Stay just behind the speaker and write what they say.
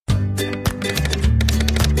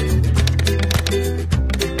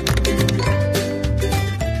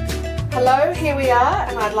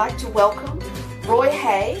I'd like to welcome Roy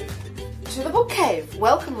Hay to the Book Cave.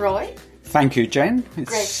 Welcome, Roy. Thank you, Jen.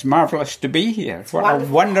 It's marvellous to be here. What a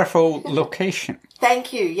wonderful location.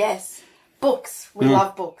 Thank you, yes. Books. We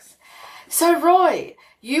love books. So, Roy,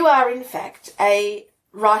 you are in fact a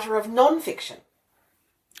writer of non-fiction.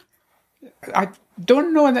 I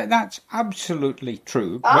don't know that that's absolutely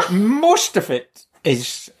true, but most of it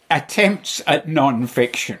is attempts at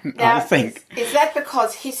non-fiction, Now, I think. Is that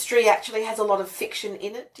because history actually has a lot of fiction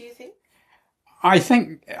in it, do you think? I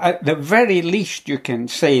think at the very least you can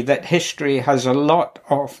say that history has a lot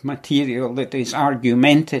of material that is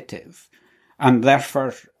argumentative, and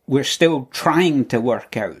therefore we're still trying to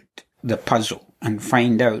work out the puzzle and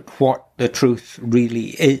find out what the truth really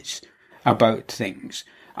is about things.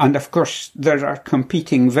 And of course there are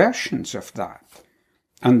competing versions of that.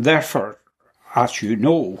 And therefore, as you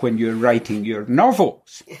know, when you're writing your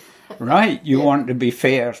novels, right, you want to be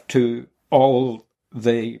fair to all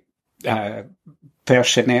the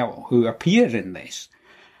personnel who appear in this.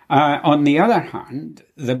 On the other hand,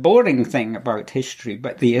 the boring thing about history,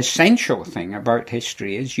 but the essential thing about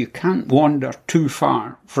history is you can't wander too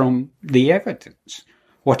far from the evidence,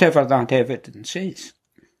 whatever that evidence is.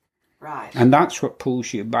 Right. And that's what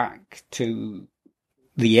pulls you back to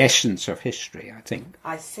the essence of history, I think.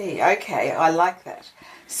 I see. Okay, I like that.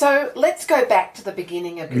 So let's go back to the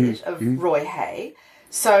beginning a bit of Roy Hay.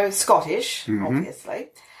 So Scottish, obviously.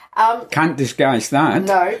 Can't disguise that.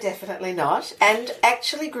 No, definitely not. And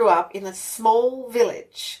actually grew up in a small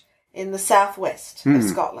village in the southwest of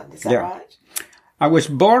Scotland. Is that right? I was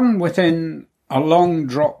born within a long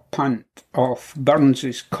drop punt of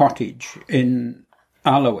Burns's cottage in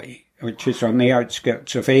Alloway, which is on the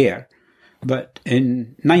outskirts of Ayr. But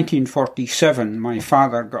in 1947, my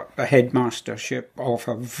father got the headmastership of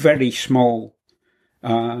a very small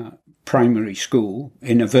primary school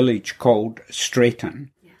in a village called Straighton.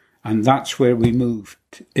 And that's where we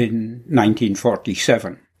moved in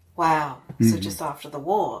 1947. Wow. So just after the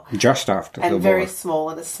war. Just after the war. And very small,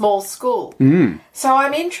 in a small school. So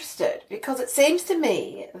I'm interested because it seems to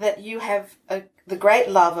me that you have the great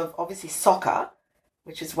love of, obviously, soccer,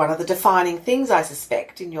 which is one of the defining things, I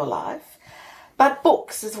suspect, in your life, but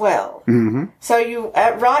books as well. So you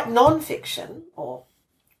write non-fiction, or,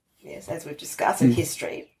 yes, as we've discussed, in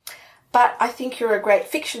history, but I think you're a great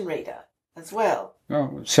fiction reader as well.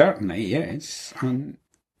 Oh, certainly, yes.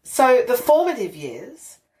 So the formative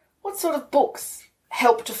years, what sort of books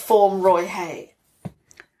helped to form Roy Hay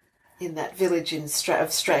in that village of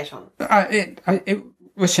Straighton? It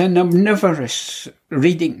was an omnivorous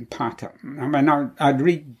reading pattern. I mean, I'd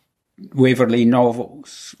read Waverley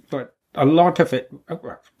novels, but a lot of it,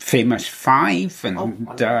 Famous Five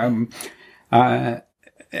and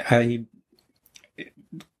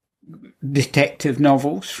detective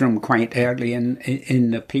novels from quite early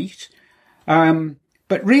in the piece.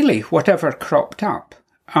 But really, whatever cropped up.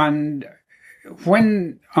 And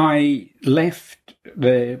when I left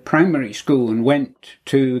the primary school and went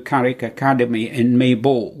to Carrick Academy in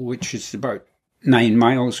Maybole, which is about 9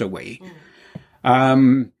 miles away,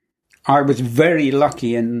 I was very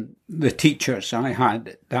lucky in the teachers I had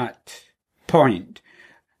at that point.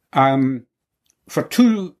 For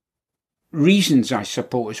two reasons, I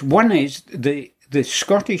suppose. One is the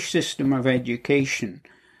Scottish system of education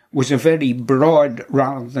was a very broad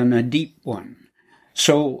rather than a deep one,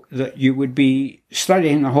 so that you would be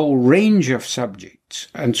studying a whole range of subjects.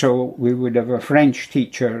 And so we would have a French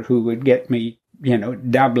teacher who would get me,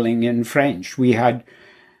 dabbling in French. We had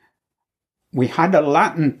a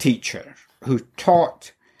Latin teacher who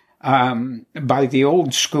taught by the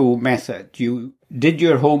old school method. You did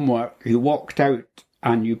your homework, you walked out,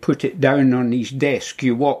 and you put it down on his desk.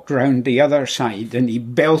 You walked round the other side and he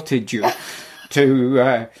belted you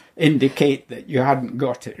to indicate that you hadn't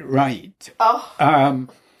got it right. And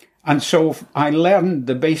so I learned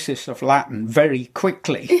the basis of Latin very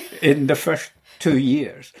quickly in the first 2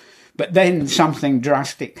 years. But then something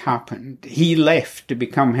drastic happened. He left to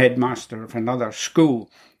become headmaster of another school,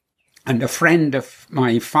 and a friend of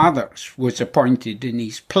my father's was appointed in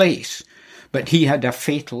his place, but he had a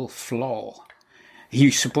fatal flaw. He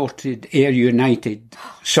supported Ayr United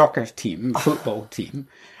soccer team, football team,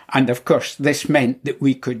 and of course this meant that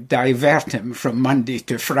we could divert him from Monday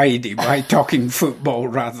to Friday by talking football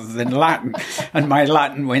rather than Latin, and my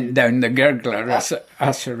Latin went down the gurgler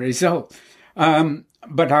as a result.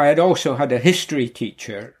 But I had also had a history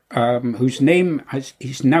teacher whose name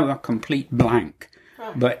is now a complete blank,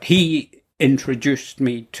 but he introduced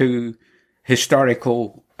me to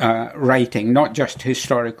historical writing, not just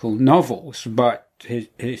historical novels, but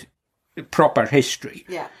his proper history.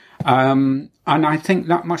 Yeah. And I think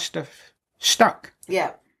that must have stuck.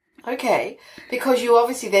 Yeah. Okay. Because you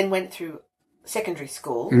obviously then went through secondary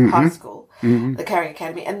school, high school, the Carrick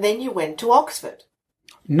Academy, and then you went to Oxford.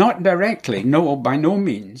 Not directly, no, by no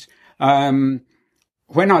means.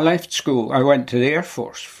 When I left school, I went to the Air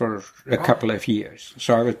Force for a couple of years.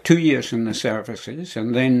 So I was 2 years in the services,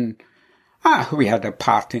 and then we had a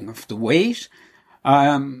parting of the ways.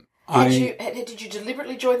 Did you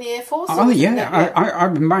deliberately join the Air Force? Oh, yeah.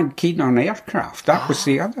 I'm mad keen on aircraft. That was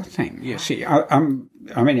the other thing, you see.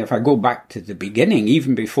 I mean, if I go back to the beginning,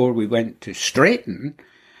 even before we went to Straighton,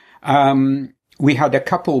 we had a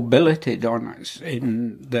couple billeted on us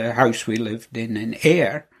in the house we lived in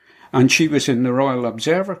Ayr, and she was in the Royal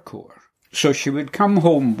Observer Corps. So she would come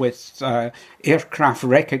home with aircraft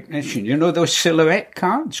recognition. You know those silhouette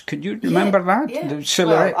cards? Could you remember that? Yeah. The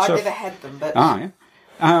silhouettes. Well, I never had them, but...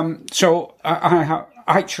 So I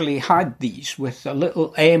actually had these with a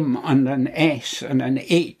little M and an S and an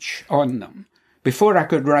H on them. Before I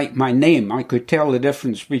could write my name, I could tell the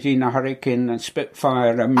difference between a Hurricane, a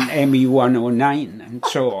Spitfire, and ME-109 and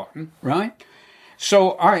so on, right?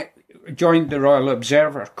 So I joined the Royal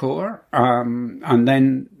Observer Corps and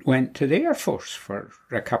then went to the Air Force for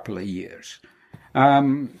a couple of years.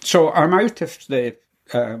 So I'm out of the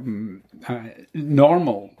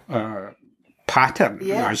normal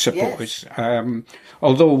pattern, I suppose. Yes.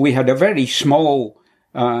 Although we had a very small,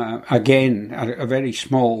 a very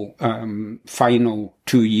small final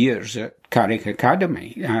 2 years at Carrick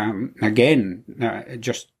Academy.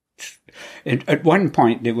 At one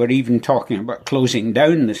point they were even talking about closing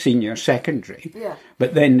down the senior secondary. Yeah.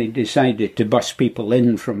 But then they decided to bus people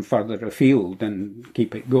in from further afield and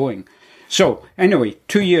keep it going. So anyway,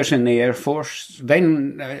 2 years in the Air Force,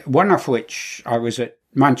 then one of which I was at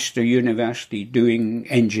Manchester University doing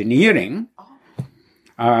engineering.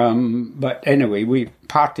 But anyway, we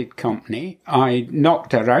parted company. I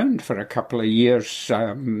knocked around for a couple of years,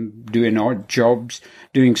 doing odd jobs,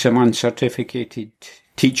 doing some uncertificated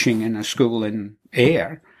teaching in a school in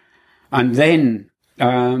Ayr, and then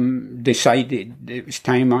decided it was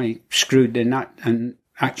time I screwed the nut and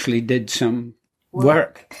actually did some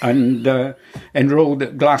work and enrolled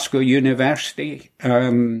at Glasgow University.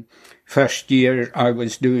 First year I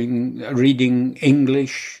was doing reading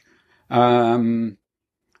English, logic,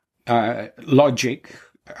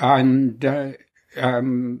 and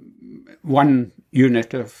one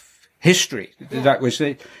unit of history. That was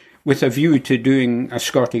it, with a view to doing a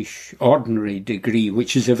Scottish ordinary degree,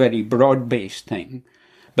 which is a very broad-based thing.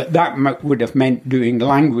 But that would have meant doing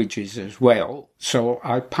languages as well. So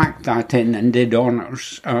I packed that in and did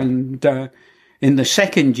honours. And in the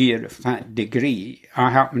second year of that degree,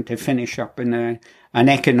 I happened to finish up in an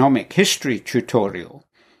economic history tutorial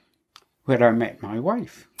where I met my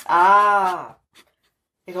wife. Ah,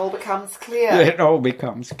 it all becomes clear. It all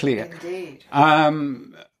becomes clear. Indeed.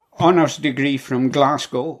 Honours degree from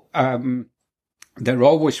Glasgow. There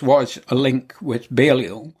always was a link with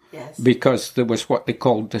Balliol. Yes. Because there was what they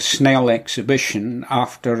called the Snell exhibition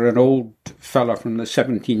after an old fella from the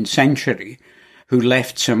 17th century who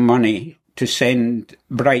left some money to send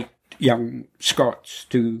bright young Scots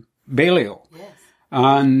to Balliol. Yes.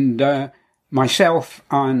 And myself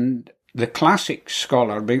and the classics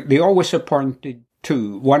scholar, they always appointed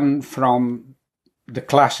two, one from the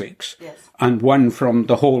classics, yes, and one from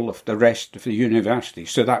the whole of the rest of the university.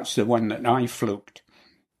 So that's the one that I fluked.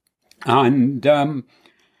 And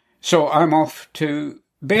so I'm off to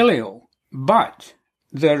Balliol. But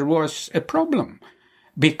there was a problem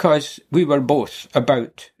because we were both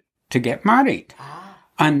about to get married.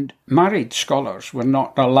 And married scholars were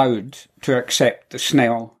not allowed to accept the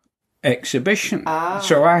Snell exhibition.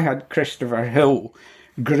 So I had Christopher Hill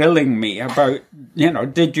grilling me about,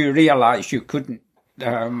 did you realise you couldn't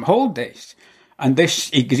hold this? And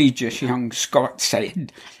this egregious young Scot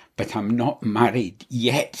said, but I'm not married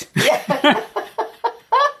yet.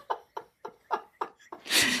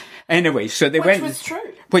 Anyway, so they went...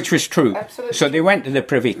 Which was true. Absolutely. So they went to the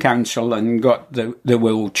Privy Council and got the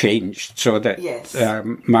will changed so that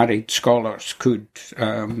married scholars could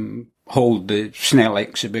hold the Snell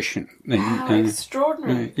exhibition. Wow,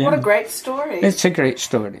 extraordinary. What a great story. It's a great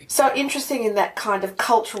story. So interesting in that kind of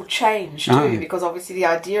cultural change too, because obviously the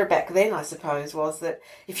idea back then, I suppose, was that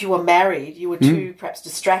if you were married, you were too perhaps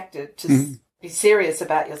distracted to be serious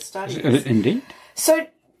about your studies. Indeed. So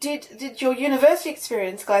did your university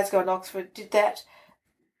experience, Glasgow and Oxford, did that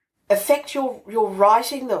affect your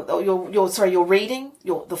writing, your reading,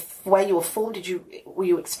 the way you were formed? Were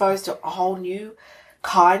you exposed to a whole new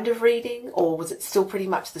kind of reading, or was it still pretty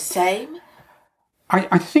much the same?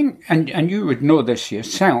 I think, and you would know this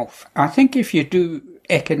yourself, I think if you do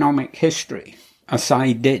economic history, as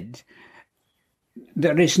I did,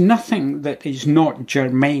 there is nothing that is not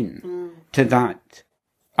germane to that.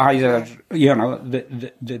 Either,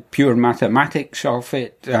 the pure mathematics of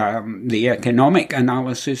it, the economic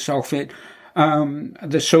analysis of it,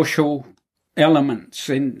 the social elements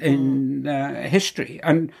in history,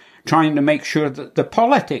 and trying to make sure that the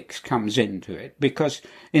politics comes into it, because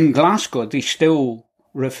in Glasgow they still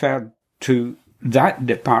referred to that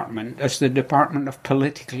department as the Department of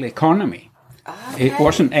Political Economy. Okay. It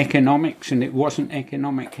wasn't economics and it wasn't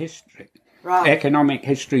economic history. Right. Economic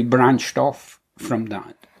history branched off from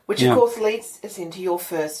that. Which, of course, leads us into your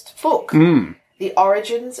first book, The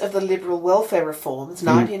Origins of the Liberal Welfare Reforms,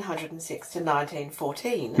 1906 to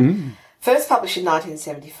 1914. First published in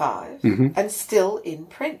 1975 and still in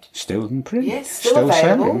print. Still in print. Yes, still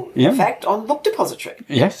available, in fact, on Book Depository.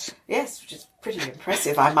 Yes. Yes, which is pretty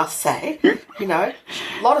impressive, I must say. A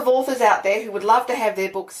lot of authors out there who would love to have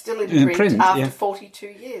their books still in print after 42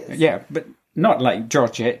 years. Yeah, but not like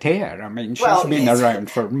Georgette Hare. I mean, she's been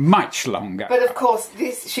around for much longer. But of course,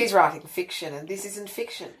 she's writing fiction, and this isn't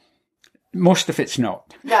fiction. Most of it's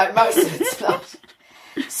not. No, most of it's not.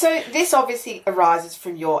 So this obviously arises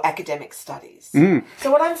from your academic studies.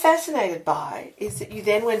 So what I'm fascinated by is that you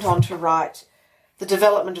then went on to write The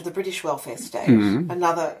Development of the British Welfare State,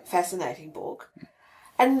 another fascinating book.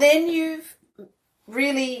 And then you've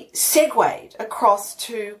really segued across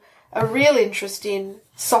to a real interest in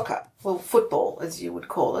soccer, well, football, as you would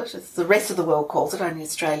call it, as the rest of the world calls it. Only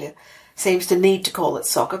Australia seems to need to call it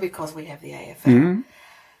soccer because we have the AFL.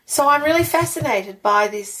 So I'm really fascinated by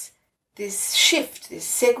this shift, this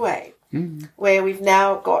segue, where we've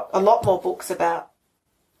now got a lot more books about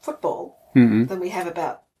football than we have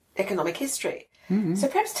about economic history. So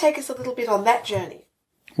perhaps take us a little bit on that journey.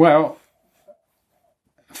 Well,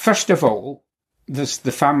 first of all, there's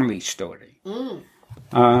the family story.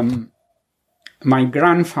 My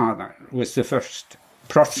grandfather was the first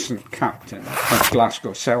Protestant captain of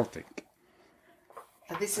Glasgow Celtic.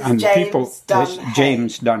 This is James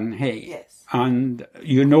Dunhay. Yes. And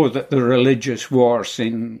you know that the religious wars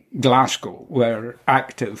in Glasgow were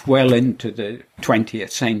active well into the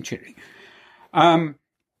 20th century.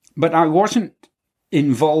 But I wasn't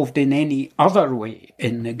involved in any other way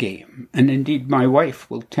in the game. And indeed, my wife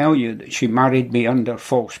will tell you that she married me under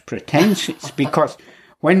false pretenses because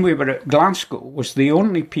when we were at Glasgow was the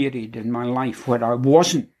only period in my life where I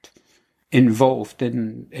wasn't involved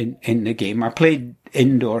in the game. I played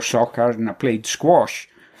indoor soccer and I played squash,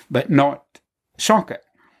 but not soccer.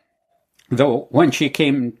 Though when she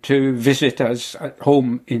came to visit us at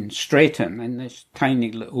home in Strayton, in this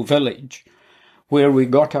tiny little village, where we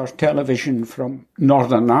got our television from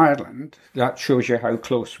Northern Ireland, that shows you how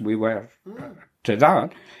close we were to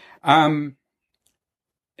that,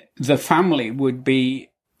 the family would be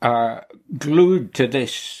glued to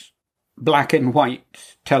this black and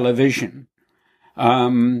white television,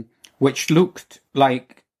 which looked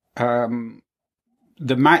like the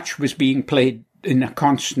match was being played in a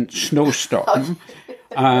constant snowstorm.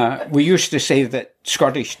 We used to say that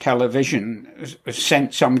Scottish television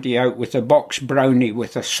sent somebody out with a box brownie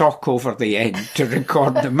with a sock over the end to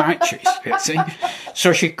record the matches, you see.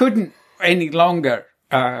 So she couldn't any longer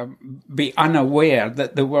be unaware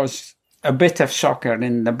that there was a bit of soccer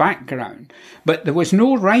in the background. But there was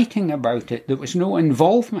no writing about it. There was no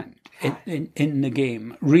involvement in the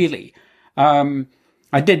game, really.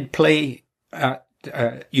 I did play at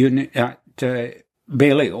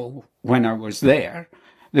Balliol when I was there.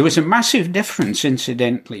 There was a massive difference,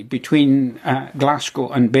 incidentally, between Glasgow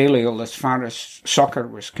and Balliol as far as soccer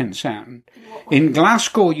was concerned. In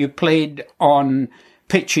Glasgow, you played on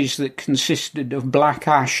pitches that consisted of black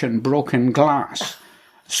ash and broken glass,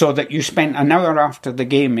 so that you spent an hour after the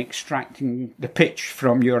game extracting the pitch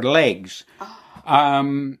from your legs,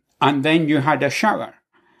 and then you had a shower.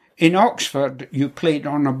 In Oxford, you played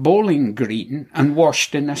on a bowling green and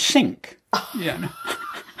washed in a sink. You know.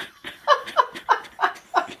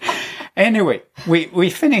 Anyway, we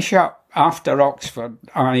finish up after Oxford.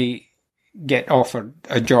 I get offered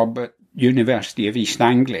a job at University of East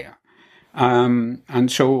Anglia.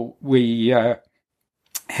 And so we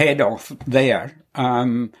head off there.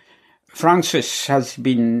 Francis has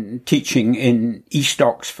been teaching in East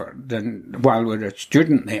Oxford and while we're a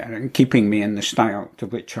student there and keeping me in the style to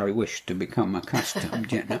which I wish to become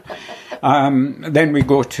accustomed, you know. Then we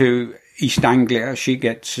go to East Anglia. She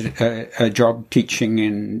gets a job teaching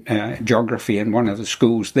in geography in one of the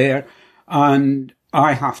schools there, and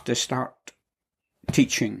I have to start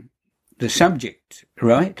teaching the subject,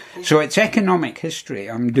 right? So it's economic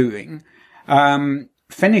history I'm doing,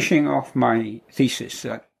 finishing off my thesis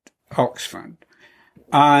at Oxford,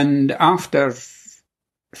 and after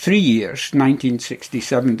 3 years,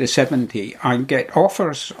 1967 to 70, I get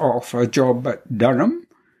offers of a job at Durham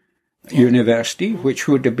University, which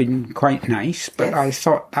would have been quite nice, but I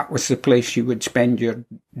thought that was the place you would spend your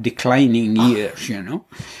declining years, you know.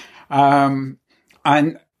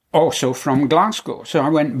 And also from Glasgow. So I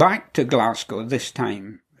went back to Glasgow this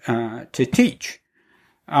time to teach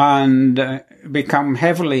and become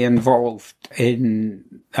heavily involved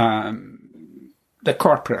in the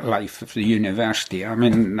corporate life of the university. I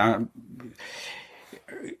mean,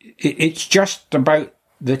 it's just about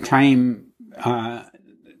the time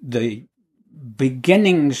the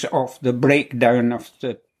beginnings of the breakdown of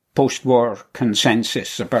the post-war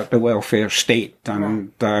consensus about the welfare state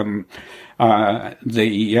and the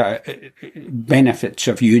benefits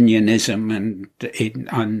of unionism and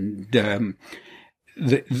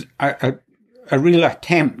a real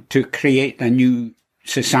attempt to create a new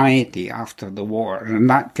society after the war, and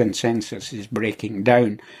that consensus is breaking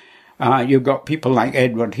down. You've got people like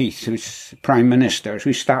Edward Heath, who's Prime Minister,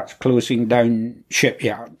 who starts closing down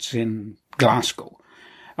shipyards in Glasgow.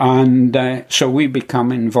 And so we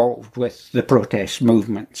become involved with the protest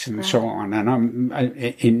movements and so on. And I'm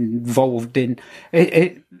involved in,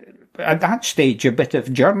 at that stage, a bit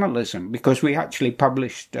of journalism, because we actually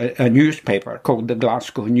published a newspaper called the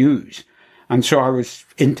Glasgow News. And so I was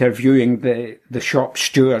interviewing the shop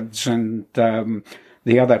stewards and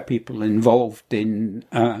the other people involved in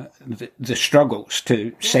the struggles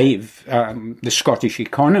to save the Scottish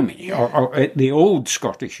economy, or the old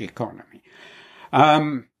Scottish economy.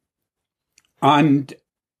 And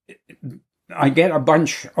I get a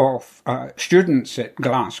bunch of students at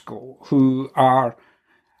Glasgow who are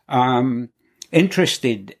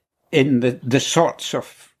interested in the sorts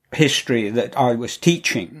of history that I was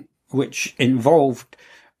teaching, which involved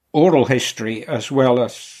oral history as well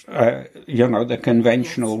as, the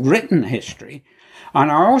conventional written history. And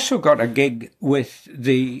I also got a gig with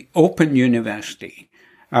the Open University,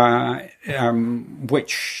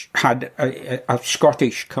 which had a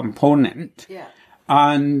Scottish component. Yeah.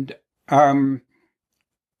 And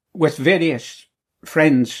with various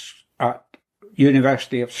friends at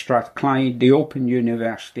University of Strathclyde, the Open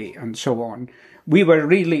University, and so on, we were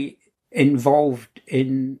really involved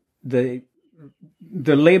in the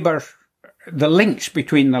links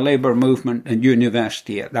between the labour movement and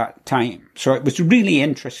university at that time. So it was a really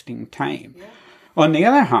interesting time. Yeah. On the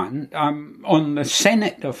other hand, on the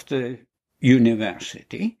Senate of the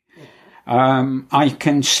university, I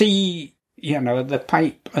can see, the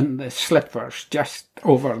pipe and the slippers just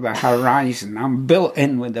over the horizon. I'm built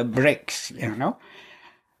in with the bricks,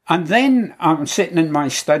 And then I'm sitting in my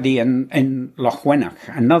study in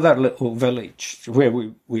Lochwinnoch, another little village where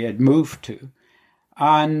we had moved to.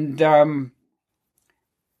 And I'm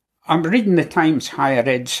reading the Times Higher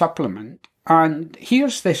Ed supplement, and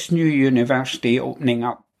here's this new university opening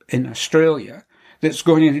up in Australia that's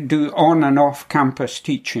going to do on and off campus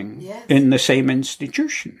teaching in the same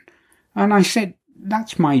institution. And I said,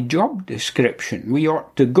 that's my job description. We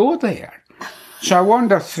ought to go there. So I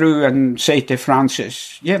wander through and say to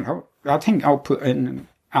Francis, I think I'll put in an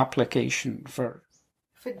application for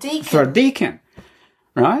deacon,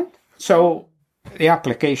 right? So the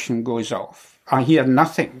application goes off. I hear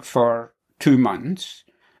nothing for 2 months.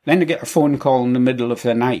 Then I get a phone call in the middle of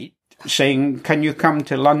the night saying, can you come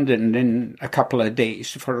to London in a couple of days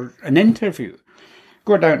for an interview?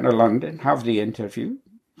 Go down to London, have the interview,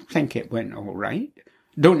 think it went all right.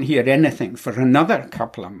 Don't hear anything for another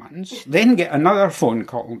couple of months. Then get another phone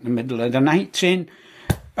call in the middle of the night saying,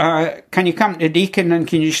 can you come to Deakin and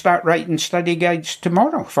can you start writing study guides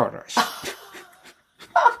tomorrow for us?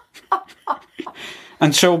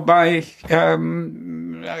 And so by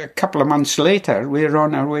a couple of months later, we're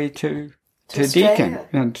on our way to Deakin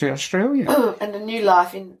and to Australia. And a new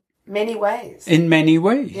life in many ways. In many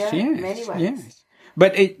ways, yes. In many ways. Yes.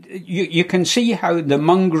 But you can see how the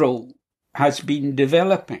mongrel has been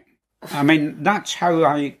developing. I mean, that's how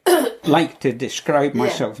I like to describe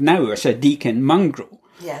myself now, as a deacon mongrel.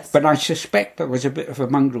 Yes. But I suspect I was a bit of a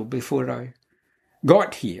mongrel before I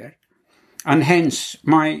got here. And hence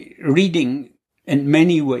my reading in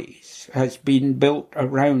many ways has been built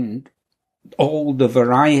around all the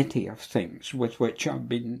variety of things with which I've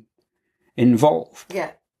been involved.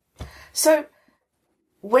 Yeah. So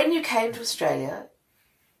when you came to Australia,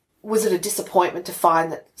 was it a disappointment to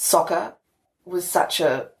find that soccer was such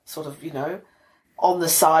a sort of, on the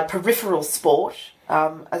side peripheral sport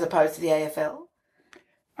as opposed to the AFL?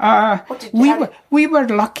 We were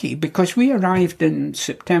lucky because we arrived in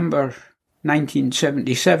September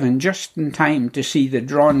 1977 just in time to see the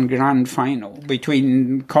drawn grand final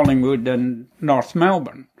between Collingwood and North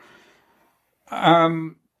Melbourne.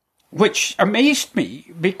 which amazed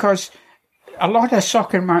me because a lot of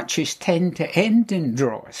soccer matches tend to end in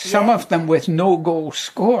draws, some of them with no goal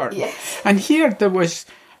scored. Yes. And here there was,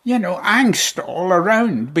 angst all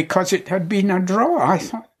around because it had been a draw. I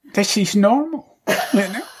thought, this is normal,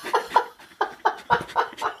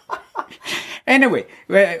 Anyway,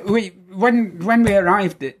 when we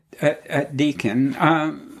arrived at Deakin,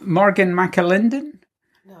 Morgan McAlinden,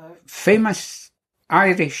 famous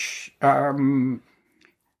Irish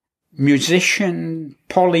musician,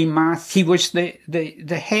 polymath. He was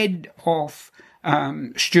the head of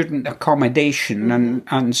student accommodation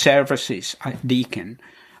and services at Deakin.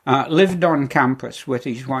 Lived on campus with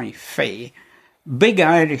his wife, Faye. Big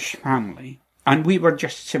Irish family. And we were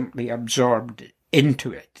just simply absorbed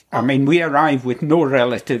into it. I mean, we arrived with no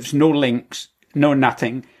relatives, no links, no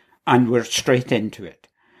nothing, and we're straight into it.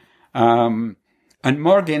 And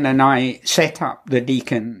Morgan and I set up the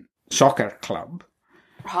Deakin Soccer Club.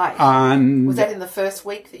 Right. And was that in the first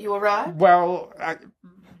week that you arrived? Well, it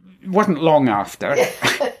wasn't long after.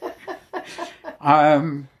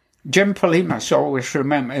 Jim Polimas always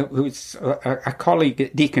remember, who was a colleague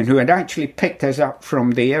at Deakin who had actually picked us up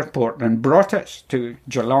from the airport and brought us to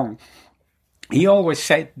Geelong. He always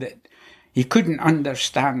said that he couldn't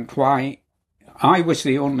understand why I was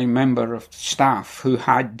the only member of staff who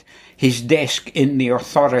had his desk in the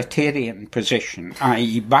authoritarian position,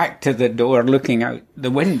 i.e. back to the door looking out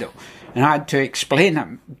the window. And I had to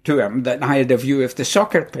explain to him that I had a view of the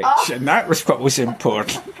soccer pitch, and that was what was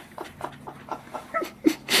important.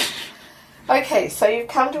 Okay, so you've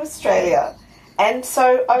come to Australia, and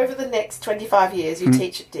so over the next 25 years you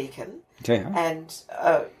teach at Deakin. Yeah. And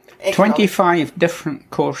 25 different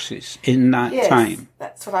courses in that time.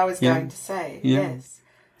 That's what I was going to say. Yeah. Yes.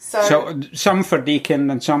 So some for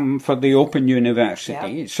Deakin and some for the Open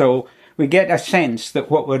University. Yeah. So we get a sense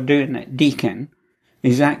that what we're doing at Deakin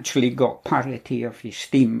is actually got parity of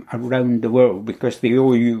esteem around the world, because the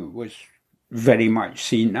OU was very much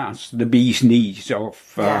seen as the bee's knees of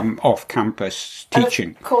off-campus teaching.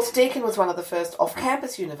 And of course, Deakin was one of the first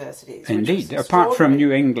off-campus universities. Indeed. Apart from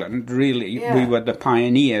New England, really, we were the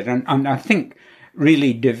pioneer. And I think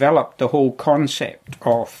really developed the whole concept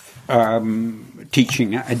of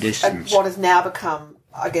teaching at a distance. And what has now become,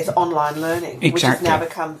 I guess, online learning, which has now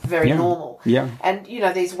become very normal. Yeah. And,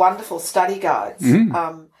 these wonderful study guides,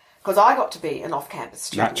 because I got to be an off-campus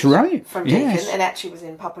student. That's right. From Deakin, yes. and actually was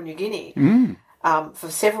in Papua New Guinea for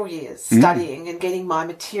several years, studying and getting my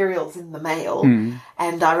materials in the mail.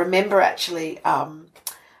 And I remember actually I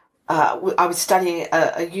was studying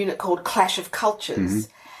a unit called Clash of Cultures,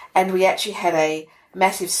 and we actually had a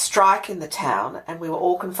massive strike in the town, and we were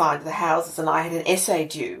all confined to the houses, and I had an essay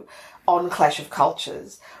due on Clash of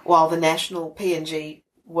Cultures, while the national PNG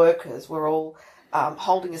workers were all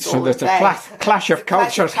holding us all So there's a clash of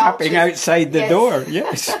cultures happening outside the door,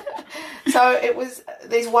 yes. So it was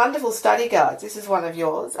these wonderful study guides. This is one of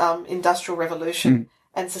yours, Industrial Revolution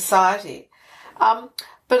and Society.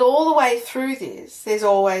 But all the way through this, there's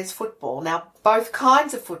always football. Now, both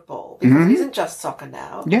kinds of football, because it isn't just soccer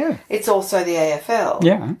now. Yeah. It's also the AFL.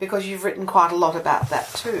 Yeah. Because you've written quite a lot about that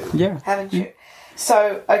too, haven't you? Yeah.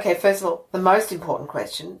 So, okay, first of all, the most important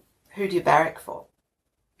question, who do you barrack for?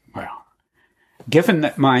 Well, given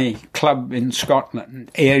that my club in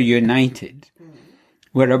Scotland, Ayr United,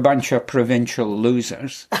 were a bunch of provincial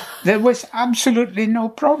losers, there was absolutely no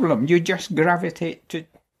problem. You just gravitate to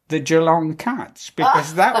the Geelong Cats,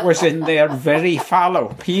 because that was in their very fallow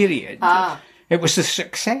period. It was a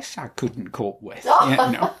success I couldn't cope with.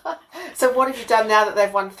 So what have you done now that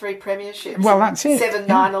they've won 3 premierships? Well, that's it. 7,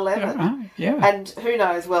 9, 11. Yeah. And who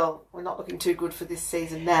knows? Well, we're not looking too good for this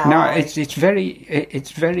season now. No, it's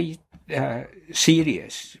very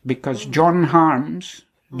serious, because John Harms,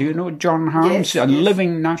 do you know John Harms? Yes,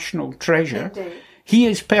 living national treasure. Indeed. He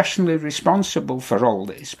is personally responsible for all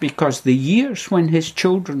this, because the years when his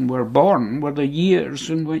children were born were the years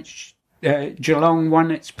in which Geelong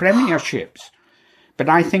won its premierships. But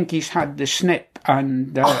I think he's had the snip,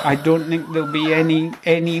 and I don't think there'll be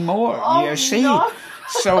any more, you see. No.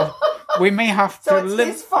 So we may have to it's live...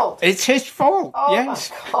 his fault? It's his fault, Oh,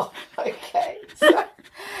 yes. my God. Okay.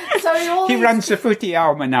 So He runs the Footy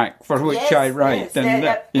Almanac, for which I write.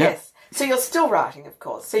 Yes. So you're still writing, of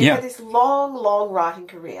course. So you've had this long, long writing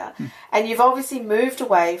career, and you've obviously moved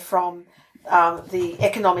away from the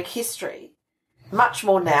economic history, much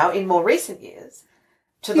more now in more recent years,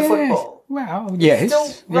 to the football. Well, yes.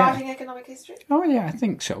 Still writing economic history? Oh, yeah, I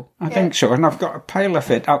think so. I think so. And I've got a pile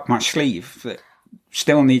of it up my sleeve that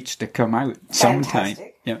still needs to come out sometime.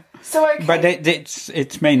 Fantastic. Yeah. So, okay. But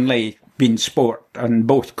it's mainly been sport and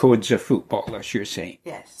both codes of football, as you say.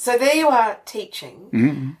 Yes. So there you are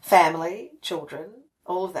teaching, family, children,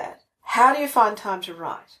 all of that. How do you find time to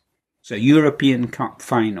write? It's a European Cup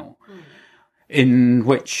final in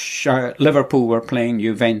which Liverpool were playing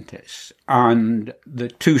Juventus, and the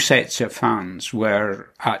two sets of fans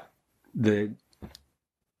were at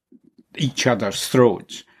each other's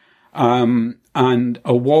throats. And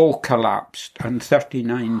a wall collapsed and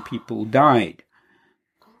 39 people died.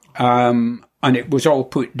 And it was all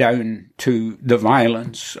put down to the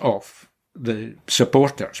violence of the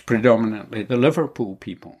supporters, predominantly the Liverpool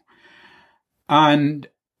people. And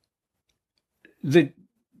there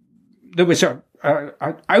was an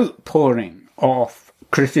outpouring of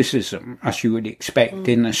criticism, as you would expect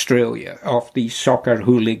in Australia, of these soccer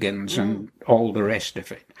hooligans and all the rest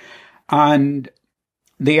of it. And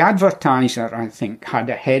the Advertiser, I think, had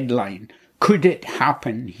a headline, "Could it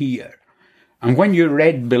happen here?" And when you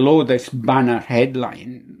read below this banner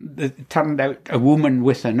headline, it turned out a woman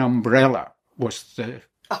with an umbrella was the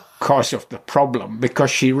cause of the problem,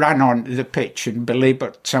 because she ran onto the pitch and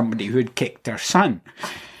belaboured somebody who had kicked her son.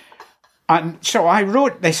 And so I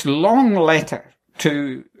wrote this long letter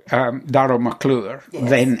to Darrell McClure,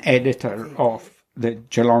 then editor of the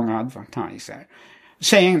Geelong Advertiser,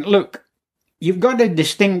 saying, look, you've got to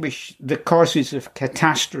distinguish the causes of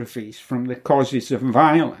catastrophes from the causes of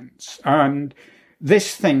violence. And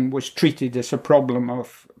this thing was treated as a problem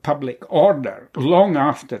of public order long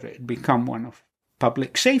after it had become one of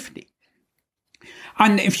public safety.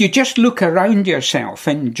 And if you just look around yourself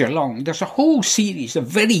in Geelong, there's a whole series of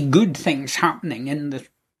very good things happening in the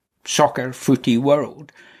soccer footy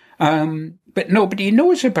world, but nobody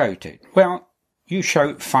knows about it. Well, you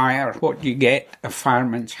shout fire, what do you get? A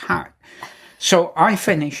fireman's hat. So I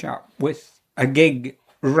finish up with a gig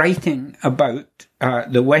writing about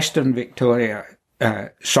the Western Victoria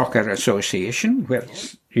Soccer Association, where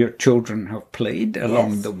your children have played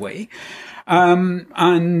along the way,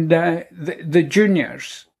 and the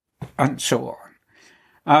juniors and so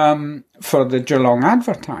on, for the Geelong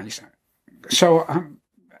Advertiser. So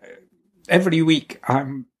every week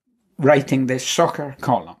I'm writing this soccer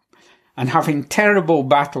column and having terrible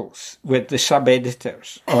battles with the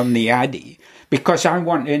sub-editors on the Addy, because I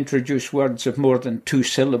want to introduce words of more than 2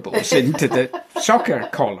 syllables into the soccer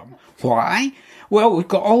column. Why? Well, we've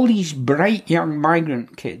got all these bright young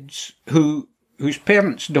migrant kids whose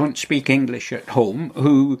parents don't speak English at home,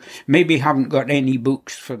 who maybe haven't got any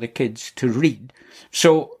books for the kids to read.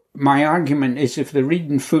 So my argument is, if they're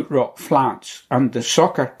reading Footrot Flats and the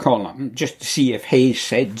soccer column, just to see if Hayes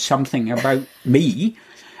said something about me,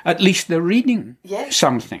 at least they're reading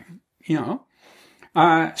something, you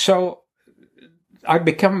know. So I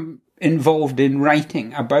become involved in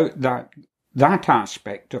writing about that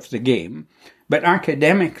aspect of the game. But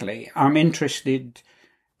academically, I'm interested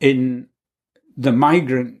in the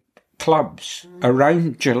migrant clubs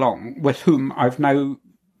around Geelong, with whom I've now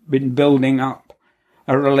been building up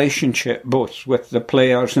a relationship, both with the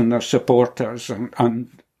players and their supporters and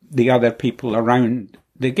the other people around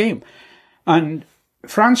the game. And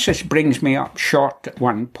Frances brings me up short at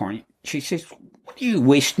one point. She says, "What are you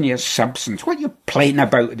wasting your substance? What are you playing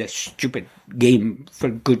about this stupid game, for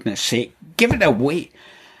goodness sake? Give it away."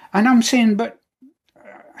 And I'm saying, but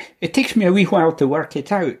it takes me a wee while to work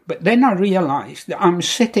it out. But then I realised that I'm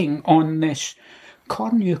sitting on this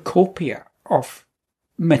cornucopia of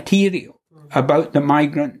material about the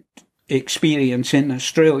migrant experience in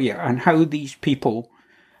Australia and how these people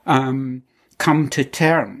come to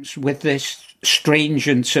terms with this strange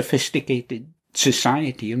and sophisticated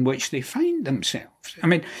society in which they find themselves. I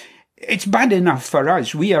mean, it's bad enough for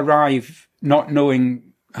us. We arrive not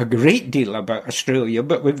knowing a great deal about Australia,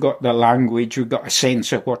 but we've got the language, we've got a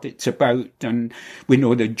sense of what it's about, and we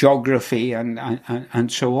know the geography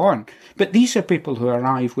and so on. But these are people who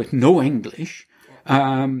arrive with no English,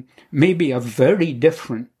 maybe a very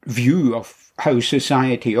different view of how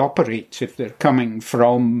society operates if they're coming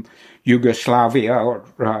from Yugoslavia or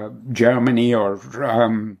Germany or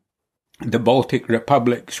the Baltic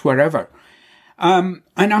republics, wherever. And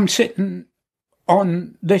I'm sitting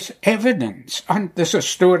on this evidence, and there's a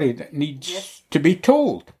story that needs to be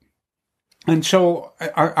told. And so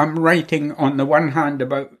I'm writing on the one hand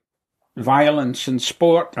about violence and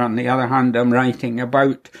sport, on the other hand I'm writing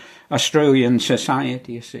about Australian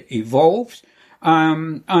society as it evolves,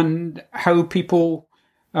 and how people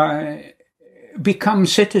become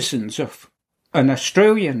citizens of an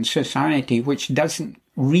Australian society which doesn't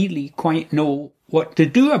really quite know what to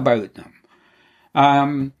do about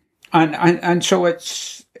them. And so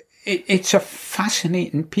it's a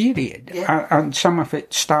fascinating period, and some of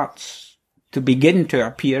it starts to begin to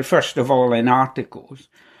appear, first of all in articles.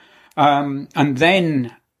 And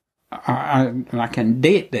then, I can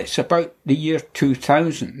date this, about the year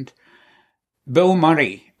 2000, Bill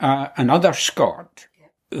Murray, another Scot,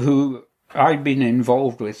 who I've been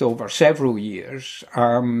involved with over several years,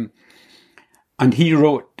 and he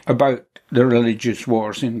wrote about the religious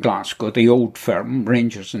wars in Glasgow, the old firm,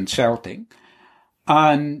 Rangers and Celtic,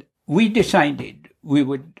 and we decided we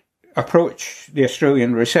would approach the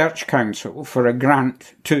Australian Research Council for a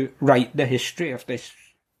grant to write the history of this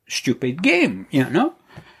stupid game,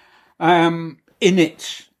 in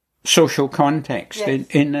its social context, yes,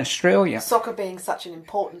 in Australia. Soccer being such an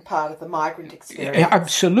important part of the migrant experience.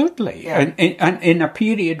 Absolutely. Yeah. And in a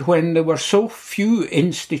period when there were so few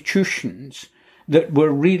institutions that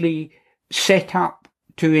were really set up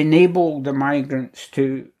to enable the migrants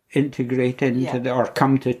to integrate into or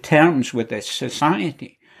come to terms with this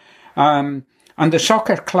society. And the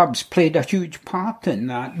soccer clubs played a huge part in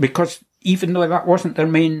that, because even though that wasn't their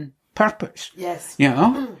main purpose. Yes.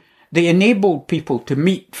 They enabled people to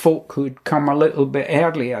meet folk who'd come a little bit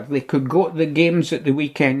earlier. They could go to the games at the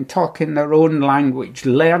weekend, talk in their own language,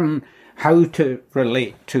 learn how to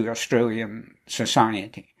relate to Australian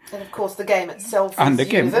society. And of course the game itself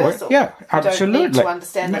is universal. Yeah, absolutely. You don't need to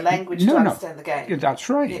understand the language to understand the game. That's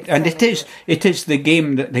right. And it is the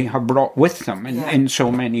game that they have brought with them in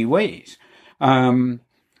so many ways.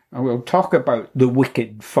 We'll talk about the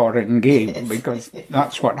wicked foreign game, because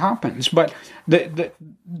that's what happens. But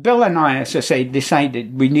Bill and I, as I said,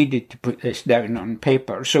 decided we needed to put this down on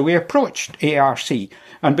paper. So we approached ARC.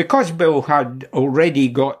 And because Bill had already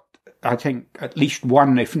got, I think, at least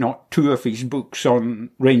one, if not two of his books on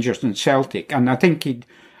Rangers and Celtic, and I think he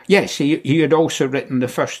had also written the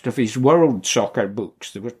first of his world soccer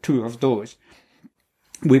books. There were two of those.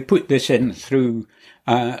 We put this in through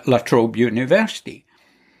La Trobe University.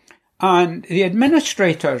 And the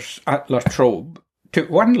administrators at La Trobe took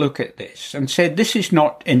one look at this and said, this is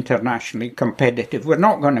not internationally competitive. We're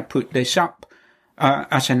not going to put this up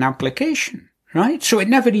as an application, right? So it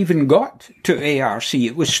never even got to ARC.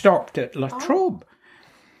 It was stopped at La Trobe.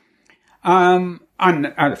 And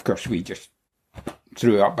of course, we just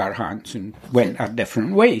threw up our hands and went our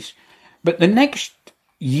different ways. But the next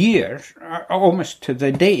year, almost to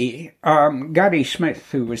the day, Gary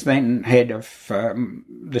Smith, who was then head of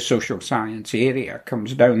the social science area,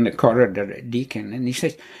 comes down the corridor at Deakin and he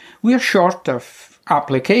says, we're short of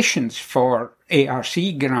applications for ARC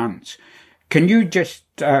grants. Can you just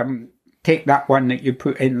take that one that you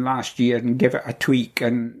put in last year and give it a tweak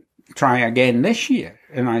and try again this year?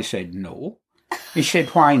 And I said, no. He said,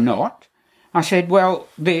 why not? I said, well,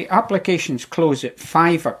 the applications close at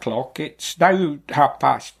 5 o'clock. It's now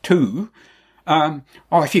 2:30.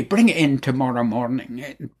 If you bring it in tomorrow morning,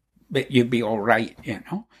 you'll be all right,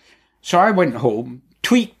 So I went home,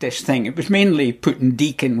 tweaked this thing. It was mainly putting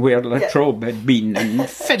Deakin where La Trobe had been and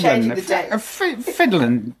fiddling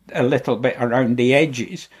a little bit around the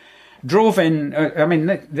edges. Drove in,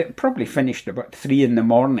 they probably finished about 3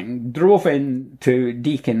 a.m, drove in to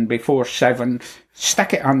Deakin before 7,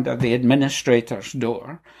 stuck it under the administrator's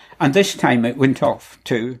door, and this time it went off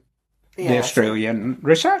to the Australian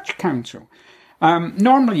Research Council.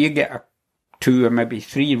 Normally you get 2 or maybe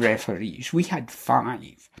 3 referees. We had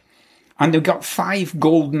 5. And they got 5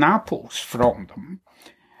 golden apples from them.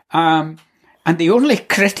 And the only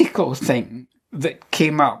critical thing that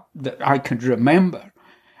came up that I could remember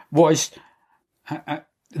was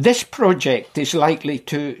this project is likely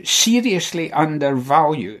to seriously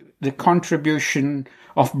undervalue the contribution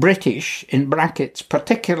of British, in brackets,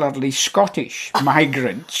 particularly Scottish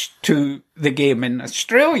migrants to the game in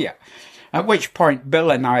Australia. At which point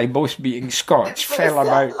Bill and I, both being Scots, fell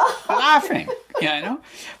about laughing,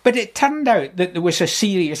 But it turned out that there was a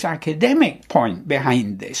serious academic point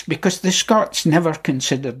behind this, because the Scots never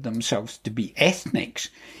considered themselves to be ethnics,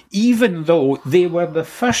 even though they were the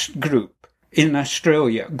first group in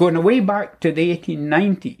Australia, going way back to the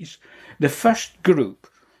 1890s, the first group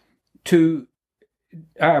to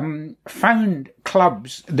found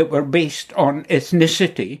clubs that were based on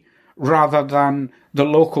ethnicity rather than the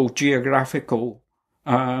local geographical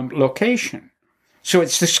location. So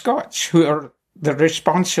it's the Scots who are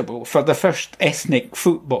responsible for the first ethnic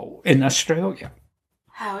football in Australia.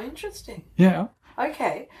 How interesting. Yeah.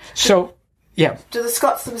 Okay. So, yeah. Do the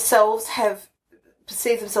Scots themselves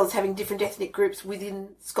perceive themselves having different ethnic groups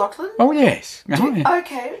within Scotland? Oh, yes.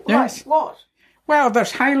 Okay. Yes. Like what? Well,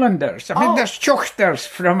 there's Highlanders. There's Chocters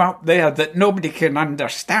from up there that nobody can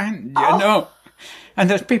understand, you know. And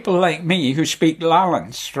there's people like me who speak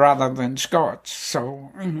Lallans rather than Scots. So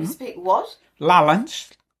You speak what?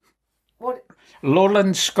 Lallans. What?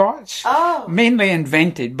 Lowland Scots, mainly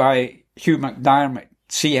invented by Hugh MacDiarmid,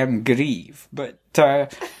 C.M. Grieve, but a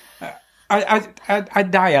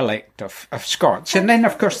dialect of Scots. And then,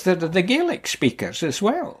 of course, there are the Gaelic speakers as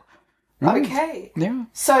well. Right? Okay. Yeah.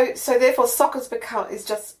 So therefore, soccer's is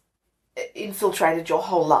just infiltrated your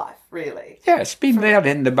whole life, really. Yeah, it's been there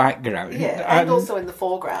in the background. Yeah, and also in the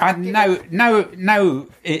foreground. And now,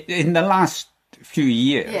 in the last few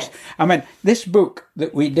years, yes. I mean, this book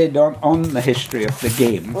that we did on the history of the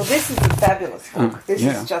game. Well, this is a fabulous book. This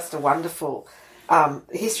is just a wonderful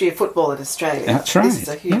history of football in Australia. That's right. This is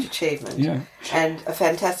a huge achievement and a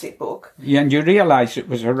fantastic book. Yeah, and you realise it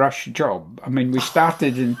was a rush job. I mean, we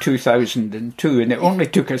started in 2002 and it only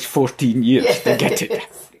took us 14 years to get it.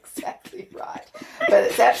 Yes, exactly right. But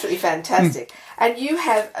it's absolutely fantastic. And you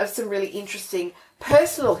have some really interesting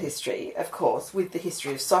personal history, of course, with the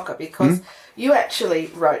history of soccer, because you actually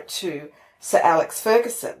wrote to Sir Alex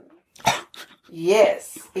Ferguson.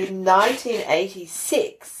 Yes, in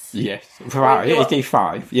 1986. Yes,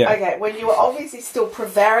 85, yeah. Okay, when you were obviously still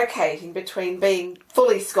prevaricating between being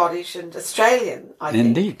fully Scottish and Australian, I think.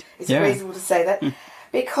 Indeed. Is it reasonable to say that?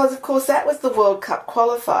 Because, of course, that was the World Cup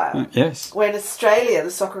qualifier. Yes. When Australia, the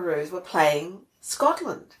Socceroos, were playing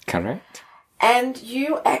Scotland. Correct. And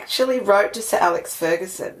you actually wrote to Sir Alex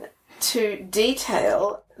Ferguson to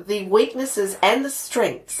detail the weaknesses and the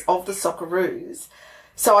strengths of the Socceroos.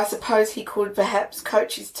 So I suppose he could perhaps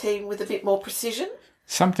coach his team with a bit more precision?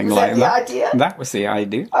 Something like that. Was that the idea? That was the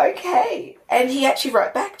idea. Okay. And he actually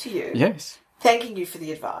wrote back to you. Yes. Thanking you for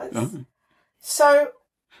the advice. So,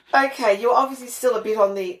 okay, you're obviously still a bit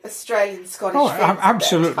on the Australian-Scottish fence. I'm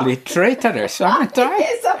absolutely traitorous, aren't I?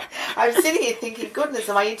 Yes, I'm sitting here thinking, goodness,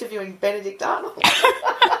 am I interviewing Benedict Arnold?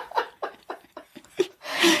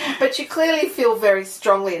 But you clearly feel very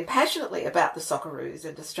strongly and passionately about the Socceroos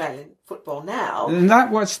and Australian football now. And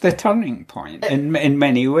that was the turning point in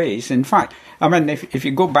many ways. In fact, I mean, if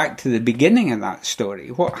you go back to the beginning of that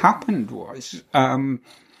story, what happened was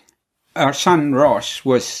our son Ross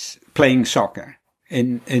was playing soccer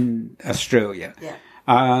in Australia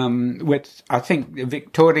with, I think, the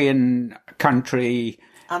Victorian country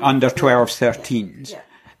under 12s, 13s. Yeah.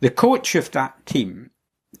 The coach of that team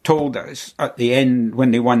told us at the end, when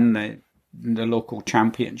they won the local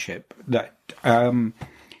championship, that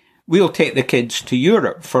we'll take the kids to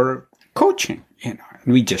Europe for coaching, And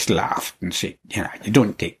we just laughed and said, you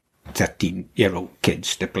don't take 13-year-old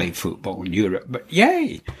kids to play football in Europe, but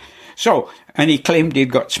yay. So, and he claimed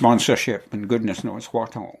he'd got sponsorship and goodness knows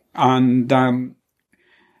what all. And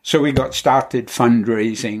so we got started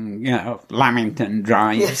fundraising, Lamington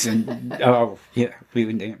drives and, we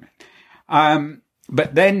were doing it.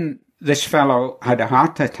 But then this fellow had a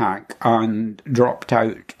heart attack and dropped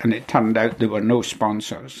out, and it turned out there were no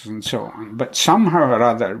sponsors and so on. But somehow or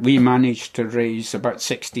other, we managed to raise about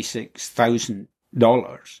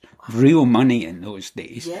 $66,000, real money in those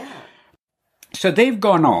days. Yeah. So they've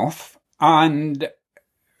gone off, and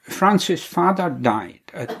Frances' father died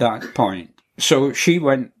at that point. So she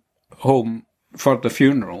went home for the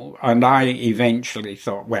funeral, and I eventually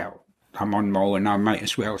thought, well, I'm on my own, I might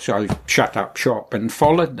as well. So I shut up shop and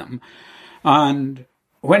followed them. And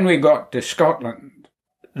when we got to Scotland,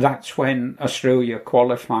 that's when Australia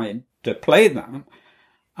qualified to play them.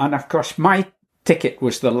 And of course, my ticket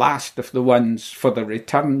was the last of the ones for the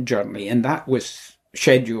return journey, and that was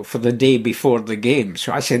scheduled for the day before the game.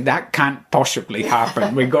 So I said, that can't possibly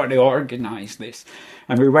happen. We've got to organise this.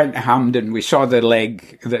 And we went to Hampden. We saw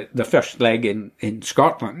the first leg in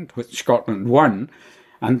Scotland, which Scotland won.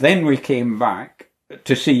 And then we came back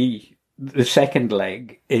to see the second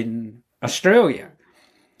leg in Australia.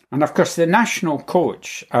 And of course, the national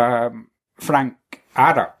coach, Frank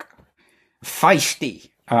Arak,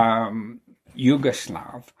 feisty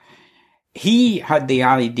Yugoslav, he had the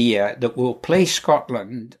idea that we'll play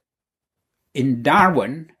Scotland in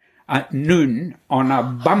Darwin at noon on a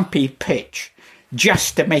bumpy pitch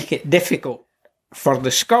just to make it difficult for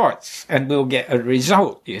the Scots, and we'll get a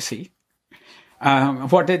result, you see.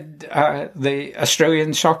 What did the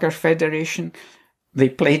Australian Soccer Federation? They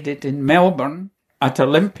played it in Melbourne at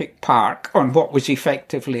Olympic Park on what was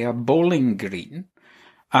effectively a bowling green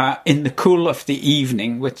in the cool of the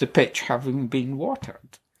evening with the pitch having been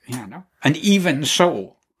watered, And even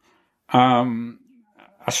so,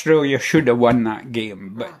 Australia should have won that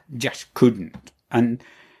game, but just couldn't. And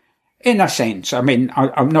in a sense, I mean,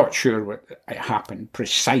 I'm not sure what happened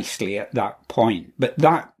precisely at that point, but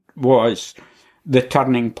that was the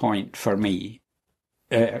turning point for me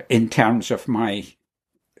in terms of my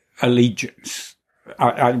allegiance.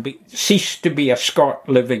 I ceased to be a Scot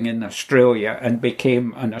living in Australia and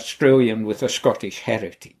became an Australian with a Scottish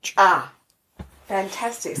heritage.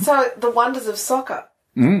 Fantastic. So the wonders of soccer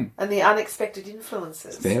and the unexpected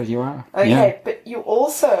influences. There you are. Okay, yeah. but you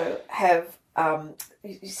also have,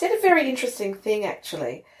 you said a very interesting thing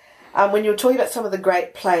actually, when you were talking about some of the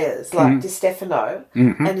great players like Di Stefano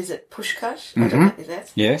and is it Puskás? I don't know if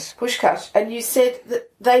that's Yes. Puskás, and you said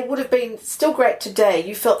that they would have been still great today.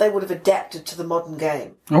 You felt they would have adapted to the modern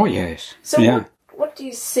game. Oh, yes. So yeah. what do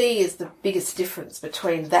you see as the biggest difference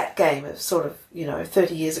between that game of sort of,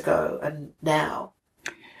 30 years ago and now?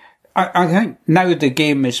 I think now the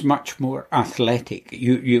game is much more athletic.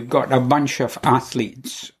 You've got a bunch of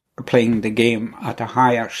athletes playing the game at a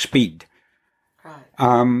higher speed.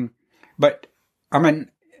 Right. But, I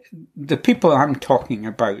mean, the people I'm talking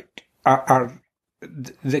about are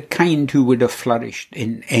the kind who would have flourished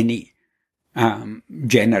in any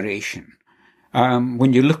generation.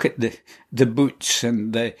 When you look at the boots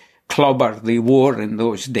and the clobber they wore in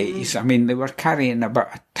those days, I mean, they were carrying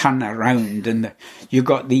about a ton around, and you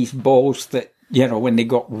got these balls that, when they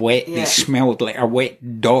got wet, they smelled like a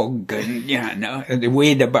wet dog, and, they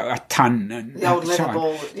weighed about a ton. And the old leather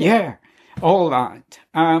ball. Yeah, all that.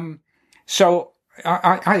 So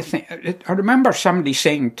I think, I remember somebody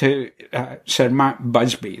saying to Sir Matt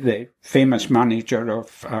Busby, the famous manager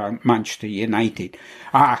of Manchester United,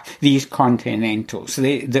 these continentals,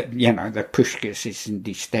 the Puskás and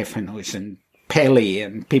Di Stefanos and Pelé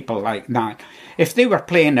and people like that, if they were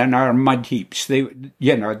playing in our mud heaps, they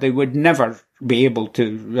would never be able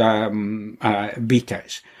to beat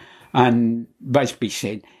us. And Busby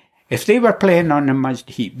said, if they were playing on a mud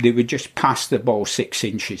heap, they would just pass the ball 6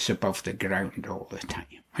 inches above the ground all the time,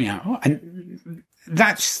 and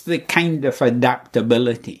that's the kind of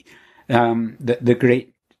adaptability that the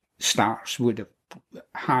great stars would have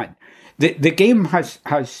had. The game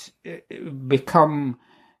has become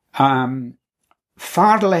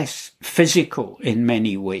far less physical in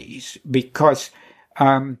many ways, because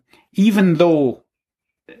even though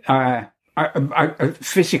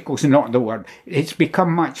physical is not the word, it's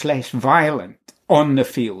become much less violent on the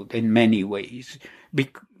field in many ways.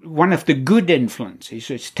 One of the good influences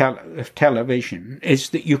of television is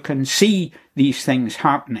that you can see these things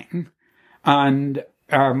happening, and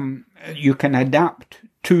you can adapt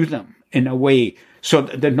to them in a way so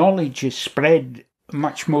that the knowledge is spread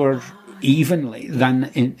much more evenly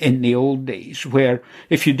than in the old days, where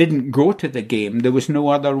if you didn't go to the game, there was no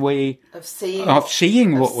other way of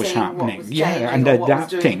seeing what was happening. And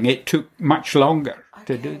adapting. It took much longer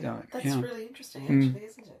to do that. That's really interesting, actually,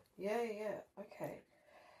 isn't it? Yeah. Okay.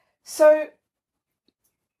 So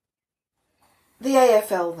the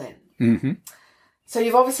AFL then. Mm-hmm. So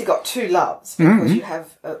you've obviously got two loves, because you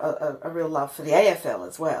have a real love for the AFL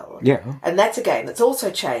as well. Yeah. And that's a game that's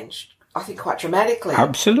also changed, I think, quite dramatically.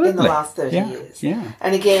 Absolutely. In the last 30 years. Yeah.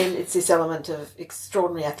 And again, it's this element of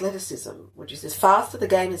extraordinary athleticism, which is the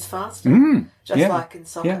game is faster, like in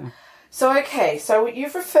soccer. Yeah. So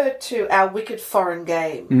you've referred to our wicked foreign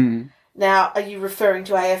game. Now, are you referring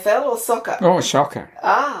to AFL or soccer? Oh, soccer.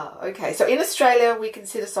 Okay. So in Australia, we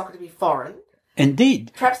consider soccer to be foreign.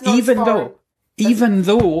 Indeed. Perhaps not foreign. Even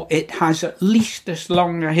though it has at least as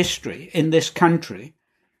long a history in this country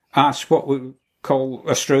as what we call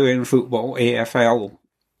Australian football, AFL,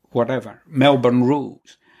 whatever, Melbourne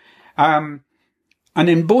rules. And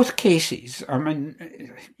in both cases, I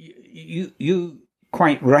mean, you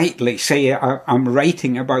quite rightly say I'm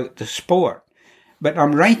writing about the sport, but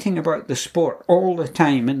I'm writing about the sport all the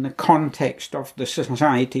time in the context of the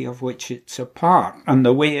society of which it's a part, and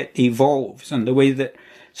the way it evolves, and the way that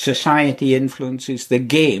society influences the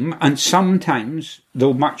game, and sometimes,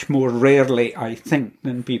 though much more rarely, I think,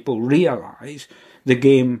 than people realise, the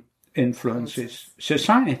game influences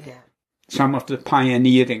society. Yeah. Some of the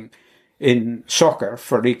pioneering in soccer,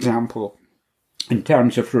 for example, in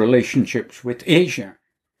terms of relationships with Asia,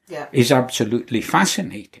 is absolutely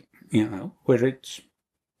fascinating, where it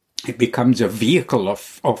becomes a vehicle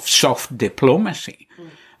of soft diplomacy.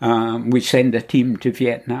 We send a team to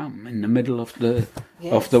Vietnam in the middle of the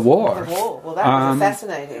war. Well, that was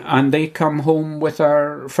fascinating. And they come home with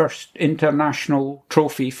our first international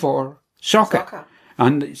trophy for soccer.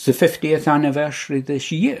 And it's the 50th anniversary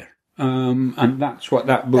this year. And that's what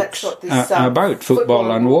that book's about,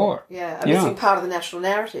 football and war. Yeah, a missing part of the national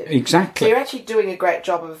narrative. Exactly. So you're actually doing a great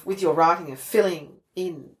job with your writing, of filling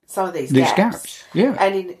in some of these gaps. Yeah.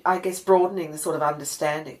 And in, I guess, broadening the sort of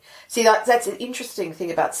understanding. See, that's an interesting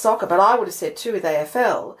thing about soccer, but I would have said too with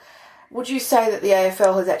AFL, would you say that the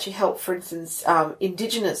AFL has actually helped, for instance,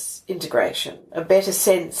 Indigenous integration, a better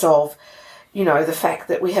sense of, the fact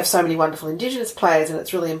that we have so many wonderful Indigenous players, and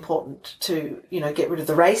it's really important to, get rid of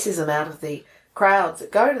the racism out of the crowds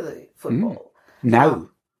that go to the football? Now,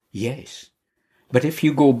 yes. But if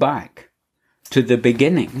you go back to the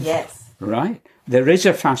beginning, Yes. right, there is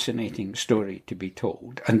a fascinating story to be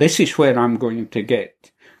told. And this is where I'm going to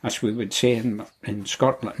get, as we would say in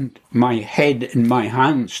Scotland, my head in my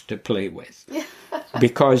hands to play with.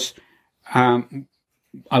 Because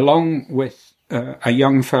along with a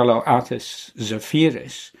young fellow, Athis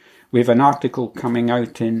Zafiris, we have an article coming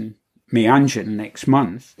out in Meanjin next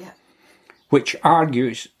month, which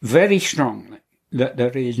argues very strongly that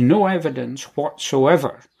there is no evidence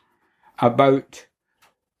whatsoever about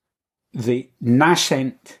the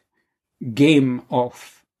nascent game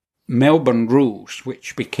of Melbourne rules,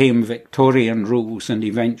 which became Victorian rules and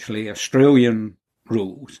eventually Australian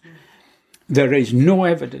rules. There is no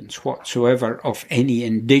evidence whatsoever of any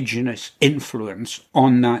Indigenous influence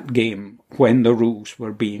on that game when the rules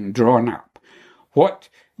were being drawn up. What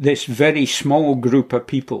this very small group of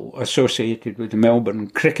people associated with Melbourne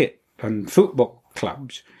cricket and football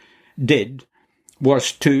clubs did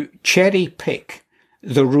was to cherry-pick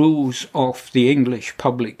the rules of the English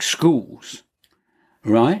public schools,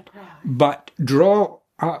 right? But draw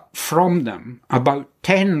from them about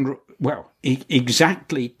 10,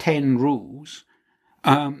 exactly 10 rules,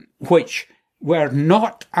 which were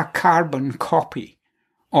not a carbon copy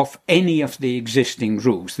of any of the existing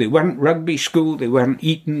rules. They weren't Rugby School, they weren't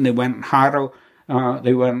Eton, they weren't Harrow,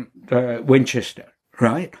 they weren't Winchester,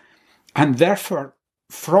 right? And therefore,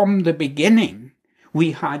 from the beginning,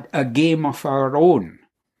 we had a game of our own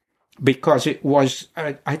because it was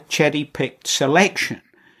a cherry-picked selection.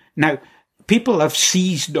 Now, people have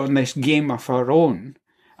seized on this game of our own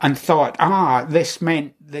and thought, this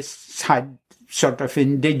meant this had sort of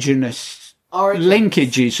Indigenous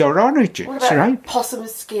linkages or origins, what about right? Possum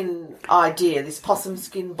skin idea, this possum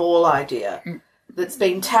skin ball idea that's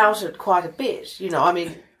been touted quite a bit? You know, I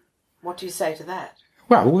mean, what do you say to that?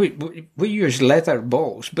 Well, we use leather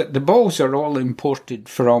balls, but the balls are all imported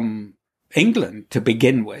from England to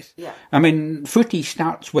begin with. Yeah. I mean, footy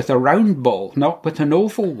starts with a round ball, not with an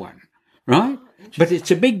oval one, right? But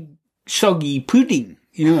it's a big soggy pudding,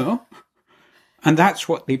 you know, and that's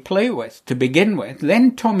what they play with to begin with.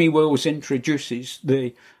 Then Tommy Wills introduces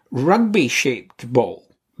the rugby-shaped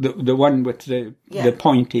ball, the one with the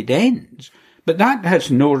pointed ends, but that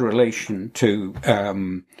has no relation to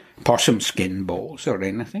possum skin balls or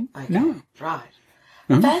anything. Okay. No. Right.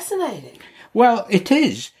 Fascinating. Well, it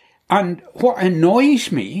is. And what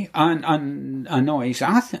annoys me and annoys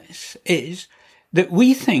Athis is that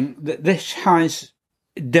we think that this has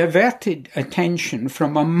diverted attention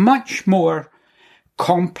from a much more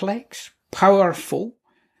complex, powerful,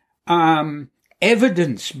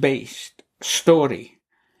 evidence-based story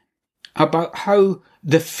about how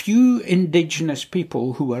the few Indigenous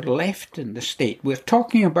people who are left in the state, we're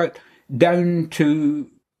talking about down to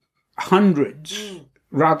hundreds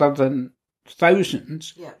rather than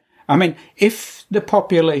thousands. Yeah. I mean, if the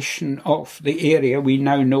population of the area we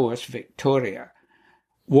now know as Victoria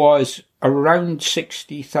was around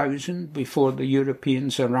 60,000 before the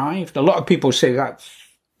Europeans arrived, a lot of people say that's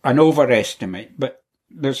an overestimate, but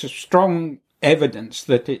there's a strong evidence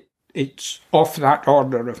that it's of that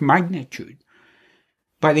order of magnitude.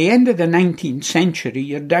 By the end of the 19th century,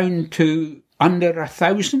 you're down to under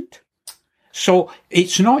 1,000. So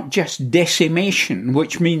it's not just decimation,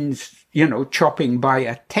 which means, you know, chopping by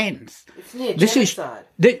a tenth. It's near genocide.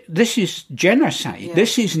 This is genocide. Yeah.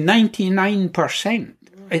 This is 99%.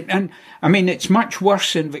 And, I mean, it's much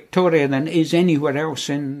worse in Victoria than it is anywhere else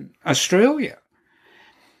in Australia.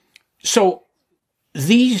 So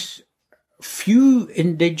these few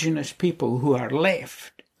Indigenous people who are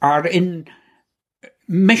left are in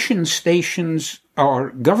mission stations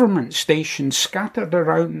or government stations scattered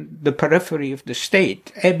around the periphery of the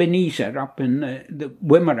state. Ebenezer up in the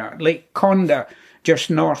Wimmera, Lake Conda just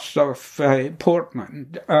north of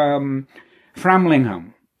Portland,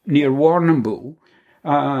 Framlingham near Warrnambool,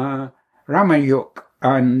 Ramayuk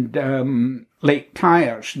and Lake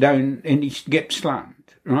Tyers down in East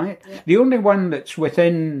Gippsland, right? Yeah. The only one that's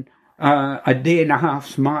within a day and a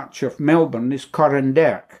half's march of Melbourne is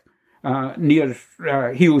Coranderrk, near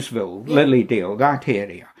Hughesville, Lilydale, that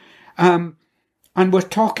area. And we're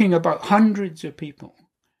talking about hundreds of people,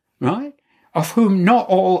 right? Of whom not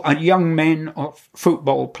all are young men of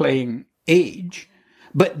football playing age,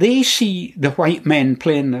 but they see the white men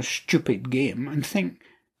playing their stupid game and think,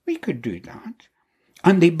 we could do that.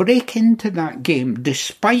 And they break into that game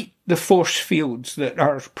despite the force fields that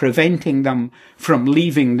are preventing them from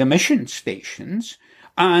leaving the mission stations,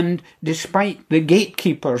 and despite the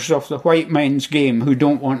gatekeepers of the white men's game who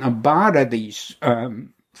don't want a bar of these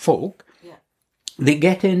folk. They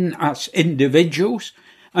get in as individuals,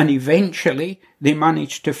 and eventually they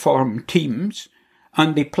manage to form teams,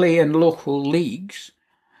 and they play in local leagues.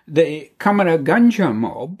 The Camaraganja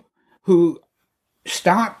mob, who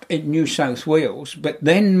start in New South Wales, but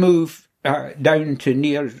then move down to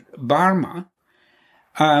near Barma,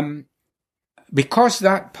 because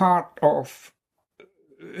that part of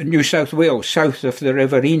New South Wales, south of the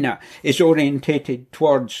Riverina, is orientated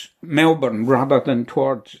towards Melbourne rather than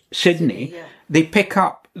towards Sydney, they pick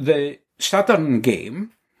up the southern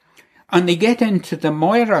game, and they get into the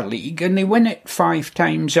Moira League, and they win it 5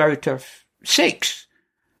 times out of 6,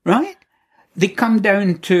 right? They come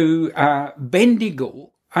down to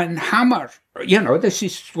Bendigo and hammer. This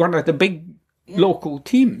is one of the big local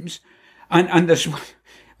teams. And there's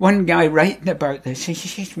one guy writing about this. He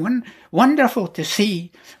says, wonderful to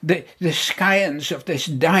see the scions of this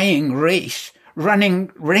dying race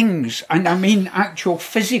running rings, and I mean actual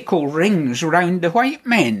physical rings round the white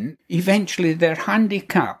men. Eventually they're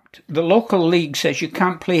handicapped. The local league says you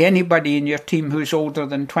can't play anybody in your team who's older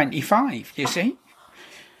than 25, you see.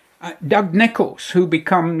 Doug Nicholls, who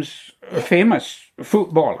becomes a famous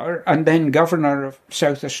footballer and then governor of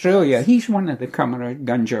South Australia, he's one of the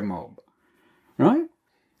Camaraganja mob, right?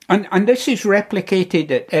 And this is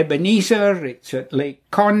replicated at Ebenezer, it's at Lake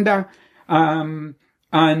Conda,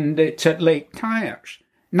 and it's at Lake Tyers.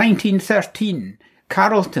 1913,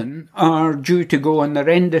 Carlton are due to go on their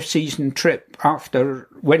end-of-season trip after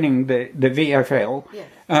winning the VFL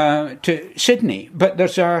to Sydney. But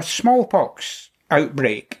there's a smallpox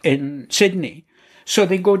outbreak in Sydney, so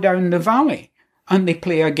they go down the valley and they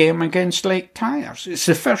play a game against Lake Tyers. It's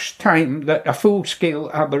the first time that a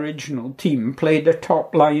full-scale Aboriginal team played a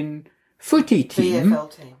top-line footy team.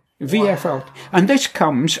 VFL team. VFL. Wow. And this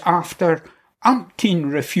comes after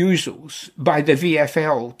umpteen refusals by the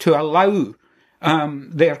VFL to allow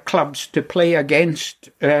their clubs to play against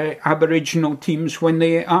Aboriginal teams when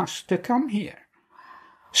they asked to come here.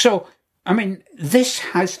 So, I mean, this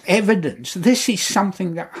has evidence. This is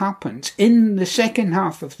something that happens in the second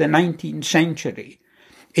half of the 19th century.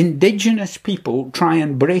 Indigenous people try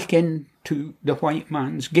and break into the white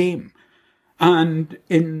man's game. And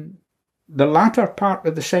in the latter part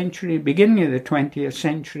of the century, beginning of the 20th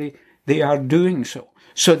century, they are doing so.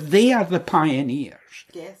 So they are the pioneers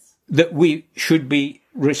that we should be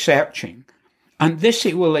researching. And this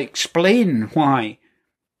it will explain why,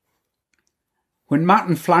 when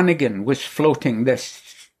Martin Flanagan was floating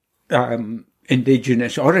this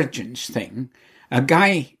Indigenous origins thing, a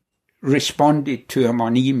guy responded to him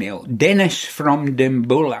on email, Dennis from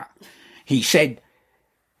Dimbula. He said,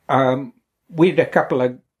 we had a couple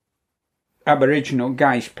of Aboriginal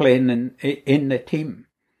guys playing in the team.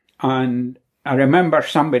 And I remember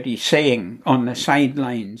somebody saying on the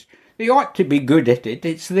sidelines, they ought to be good at it.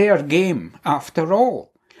 It's their game, after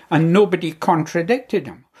all. And nobody contradicted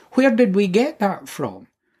him. Where did we get that from?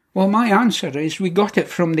 Well, my answer is we got it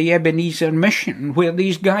from the Ebenezer Mission, where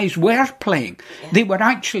these guys were playing. They were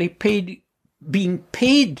actually being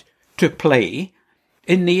paid to play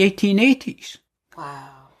in the 1880s.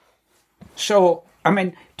 Wow. So, I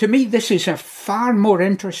mean, to me, this is a far more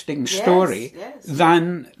interesting story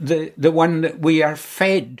than the one that we are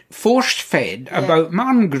force-fed about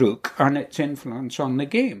Marngrook and its influence on the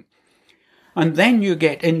game. And then you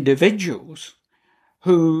get individuals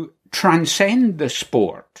who transcend the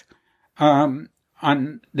sport. And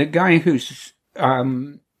the guy whose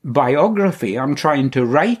biography I'm trying to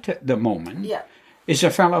write at the moment is a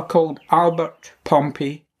fellow called Albert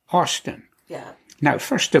Pompey Austin. Yeah. Now,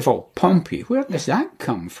 first of all, Pompey, where does that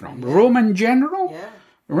come from? Roman general?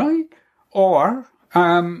 Right? Or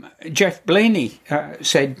Jeff Blaney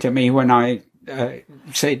said to me when I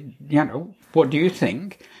said, what do you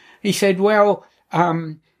think? He said, well,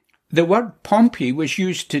 the word Pompey was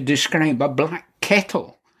used to describe a black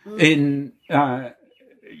kettle in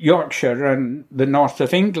Yorkshire and the north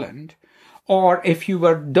of England. Or if you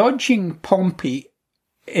were dodging Pompey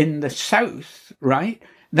in the south, right,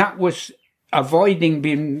 that was avoiding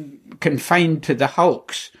being confined to the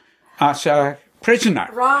hulks as a prisoner.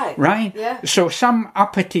 Right? Yeah. So some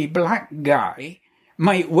uppity black guy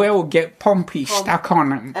might well get Pompey stuck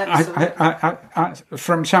on him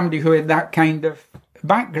from somebody who had that kind of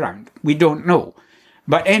background. We don't know.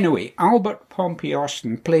 But anyway, Albert Pompey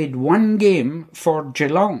Austin played one game for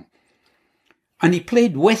Geelong. And he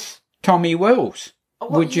played with Tommy Wills,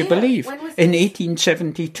 would you believe, in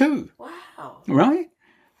 1872. Wow. Right?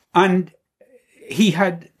 And he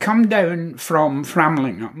had come down from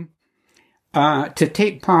Framlingham to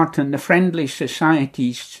take part in the Friendly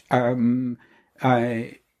Society's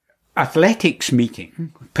athletics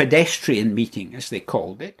meeting, pedestrian meeting as they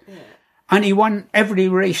called it, and he won every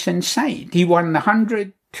race in sight. He won the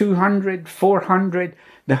 100, 200, 400,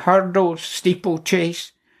 the hurdles,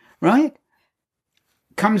 steeplechase, right?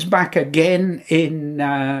 Comes back again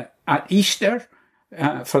at Easter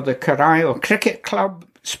for the Carlisle Cricket Club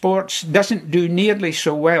sports. Doesn't do nearly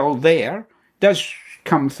so well there. Does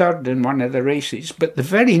come third in one of the races, but the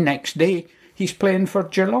very next day he's playing for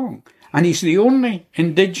Geelong. And he's the only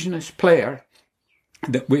Indigenous player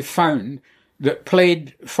that we've found that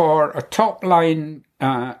played for a top-line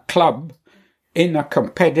club in a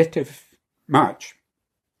competitive match.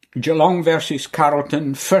 Geelong versus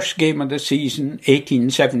Carlton, first game of the season,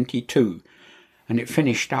 1872. And it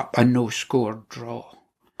finished up a no-score draw.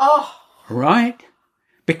 Oh! Right?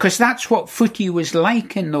 Because that's what footy was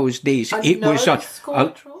like in those days. It was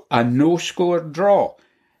a no-score draw.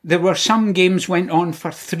 There were some games went on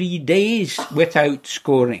for 3 days without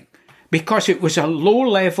scoring. Because it was a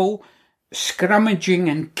low-level,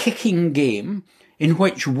 scrummaging and kicking game in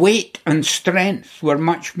which weight and strength were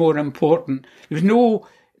much more important.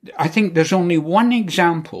 I think there's only one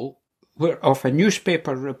example of a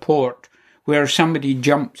newspaper report where somebody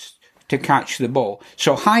jumps to catch the ball.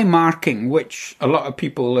 So high marking, which a lot of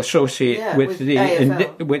people associate with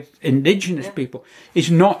Indigenous people, is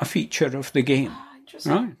not a feature of the game. Oh,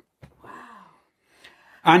 interesting. Right? Wow.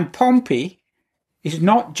 And Pompey is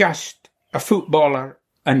not just a footballer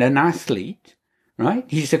and an athlete, right?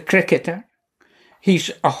 He's a cricketer.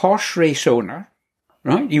 He's a horse race owner,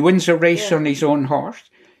 right? He wins a race on his own horse.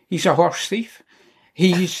 He's a horse thief.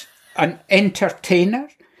 He's an entertainer.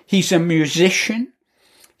 He's a musician.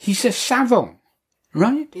 He's a savant,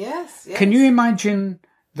 right? Yes. Can you imagine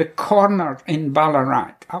the corner in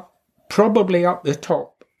Ballarat, probably up the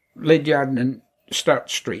top, Lydiard and Sturt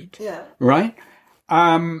Street, right?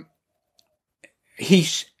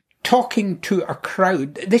 He's talking to a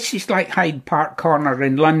crowd. This is like Hyde Park Corner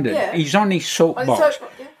in London. Yeah. He's on his soapbox,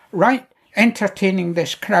 right? Entertaining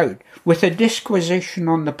this crowd with a disquisition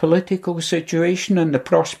on the political situation and the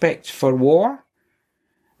prospects for war.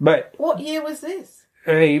 But what year was this?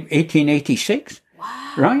 1886.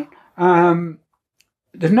 Wow. Right?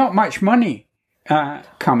 There's not much money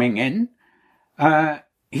coming in.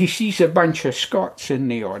 He sees a bunch of Scots in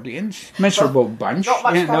the audience. Miserable bunch. Not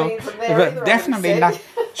much coming in from there either, definitely not.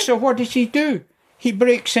 So what does he do? He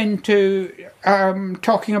breaks into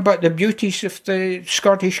talking about the beauties of the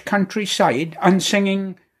Scottish countryside and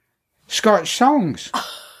singing Scottish songs.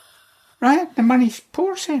 Right? The money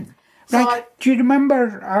pours in. Right? Do you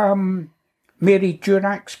remember Mary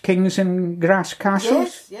Durac's Kings and Grass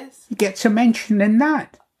Castles? Yes. He gets a mention in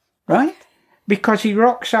that. Right? Because he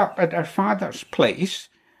rocks up at her father's place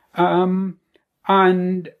and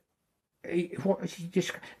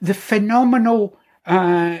the phenomenal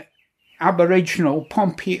Aboriginal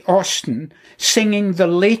Pompey Austin singing the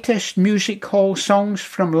latest music hall songs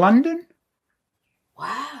from London.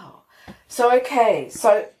 Wow. So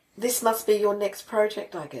this must be your next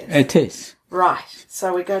project, I guess. It is. Right.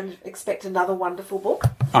 So we're going to expect another wonderful book?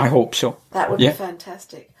 I hope so. That would be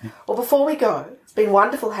fantastic. Well, before we go, it's been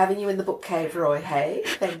wonderful having you in the book cave, Roy Hay.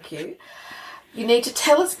 Thank you. You need to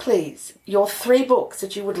tell us, please, your 3 books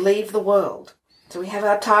that you would leave the world. So we have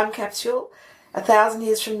our time capsule. 1,000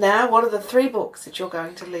 years from now, what are the 3 books that you're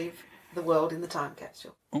going to leave the world in the time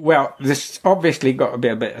capsule? Well, there's obviously got to be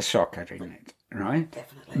a bit of soccer in it, right?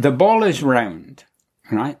 Definitely. The Ball is Round,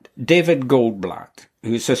 right? David Goldblatt,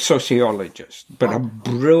 who's a sociologist, but a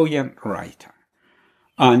brilliant writer.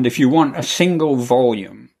 And if you want a single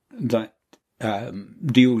volume that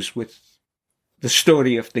deals with the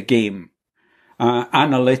story of the game,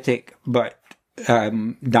 analytic but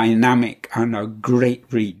dynamic and a great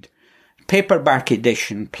read, paperback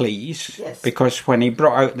edition, please. Yes. Because when he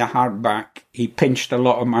brought out the hardback, he pinched a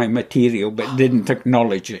lot of my material but didn't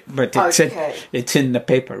acknowledge it. But it's in the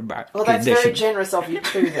paperback Well, that's edition. very generous of you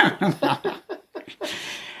too, then.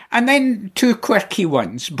 And then 2 quirky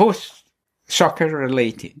ones, both soccer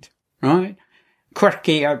related, right?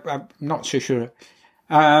 Quirky, I'm not so sure.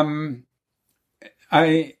 The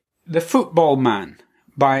Football Man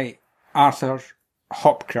by Arthur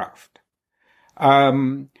Hopcroft.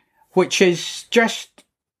 Which is just,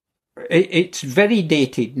 it's very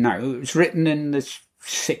dated now. It was written in the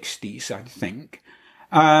 60s, I think.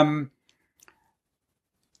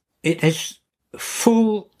 It is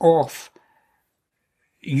full of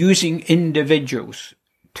using individuals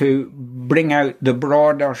to bring out the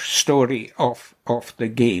broader story of the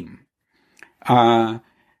game.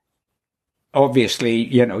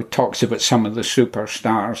 Obviously, talks about some of the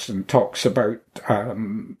superstars and talks about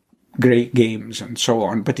great games and so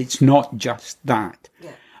on, but it's not just that.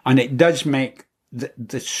 Yeah. And it does make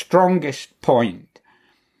the strongest point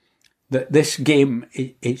that this game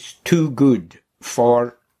is too good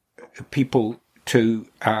for people to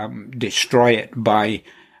destroy it by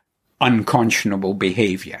unconscionable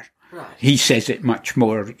behaviour. Right. He says it much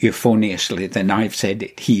more euphoniously than I've said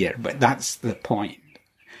it here, but that's the point.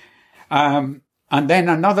 And then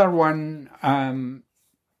another one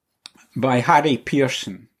by Harry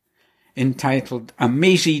Pearson, entitled A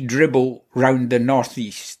Mazy Dribble Round the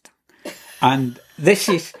Northeast. And this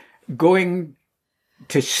is going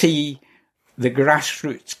to see the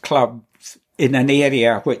grassroots clubs in an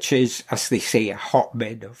area which is, as they say, a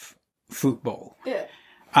hotbed of football. Yeah.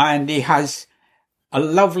 And he has a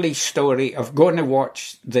lovely story of going to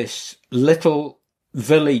watch this little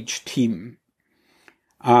village team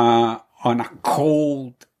on a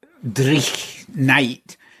cold, dreich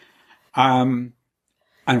night. And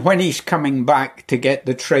when he's coming back to get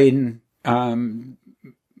the train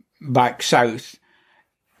back south,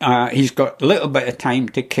 he's got a little bit of time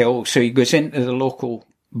to kill, so he goes into the local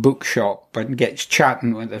bookshop and gets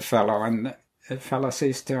chatting with the fellow, and the fellow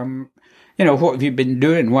says to him, you know, what have you been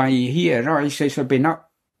doing? Why are you here? Oh, he says, I've been up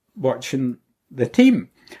watching the team.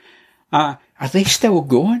 Are they still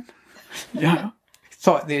going? Yeah.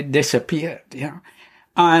 Thought they'd disappeared, yeah.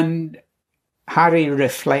 And Harry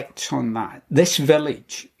reflects on that. This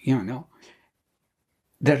village, you know,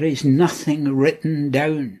 there is nothing written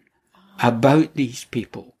down about these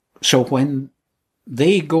people. So when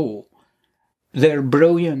they go, their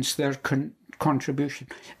brilliance, their contribution.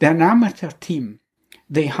 They're an amateur team.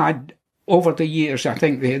 They had, over the years, I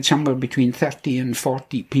think they had somewhere between 30 and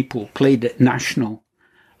 40 people played at national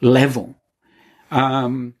level.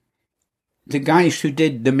 The guys who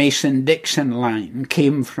did the Mason-Dixon line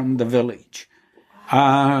came from the village.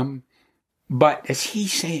 But as he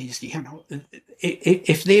says, you know,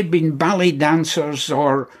 if they'd been ballet dancers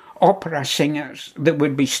or opera singers, there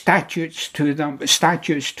would be statues to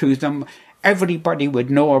them. Everybody would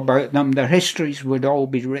know about them. Their histories would all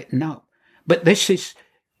be written up. But this is,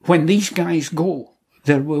 when these guys go,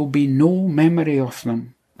 there will be no memory of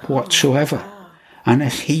them whatsoever. Oh, wow. And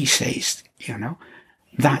as he says, you know,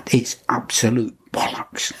 that is absolute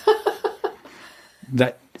bollocks.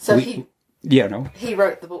 He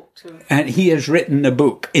wrote the book too. And he has written the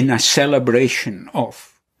book in a celebration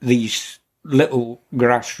of these little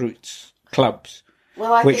grassroots clubs,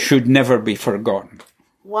 which should never be forgotten.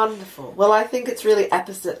 Wonderful. Well, I think it's really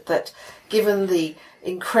apposite that, given the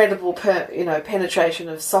incredible penetration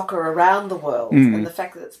of soccer around the world and the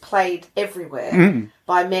fact that it's played everywhere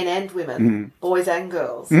by men and women, boys and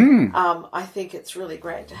girls, I think it's really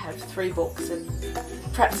great to have 3 books and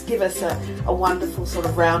perhaps give us a wonderful sort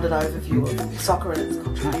of rounded overview of soccer and its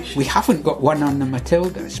contribution. We haven't got one on the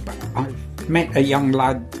Matildas, but I've met a young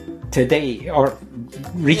lad today, or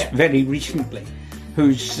very recently,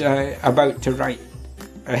 who's about to write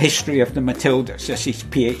a history of the Matildas as his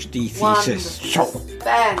PhD thesis. So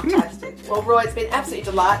fantastic. Well, Roy, it's been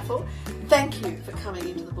absolutely delightful. Thank you for coming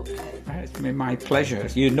into the book cave. It's been my pleasure.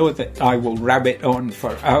 You know that I will rabbit on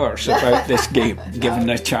for hours about this game,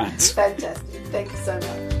 given a chance. Fantastic. Thank you so much.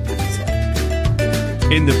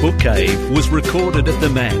 In the Book Cave was recorded at the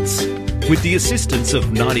Manse with the assistance of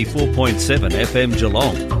 94.7 FM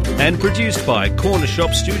Geelong and produced by Corner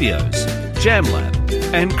Shop Studios, Jam Lab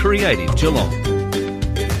and Creative Geelong.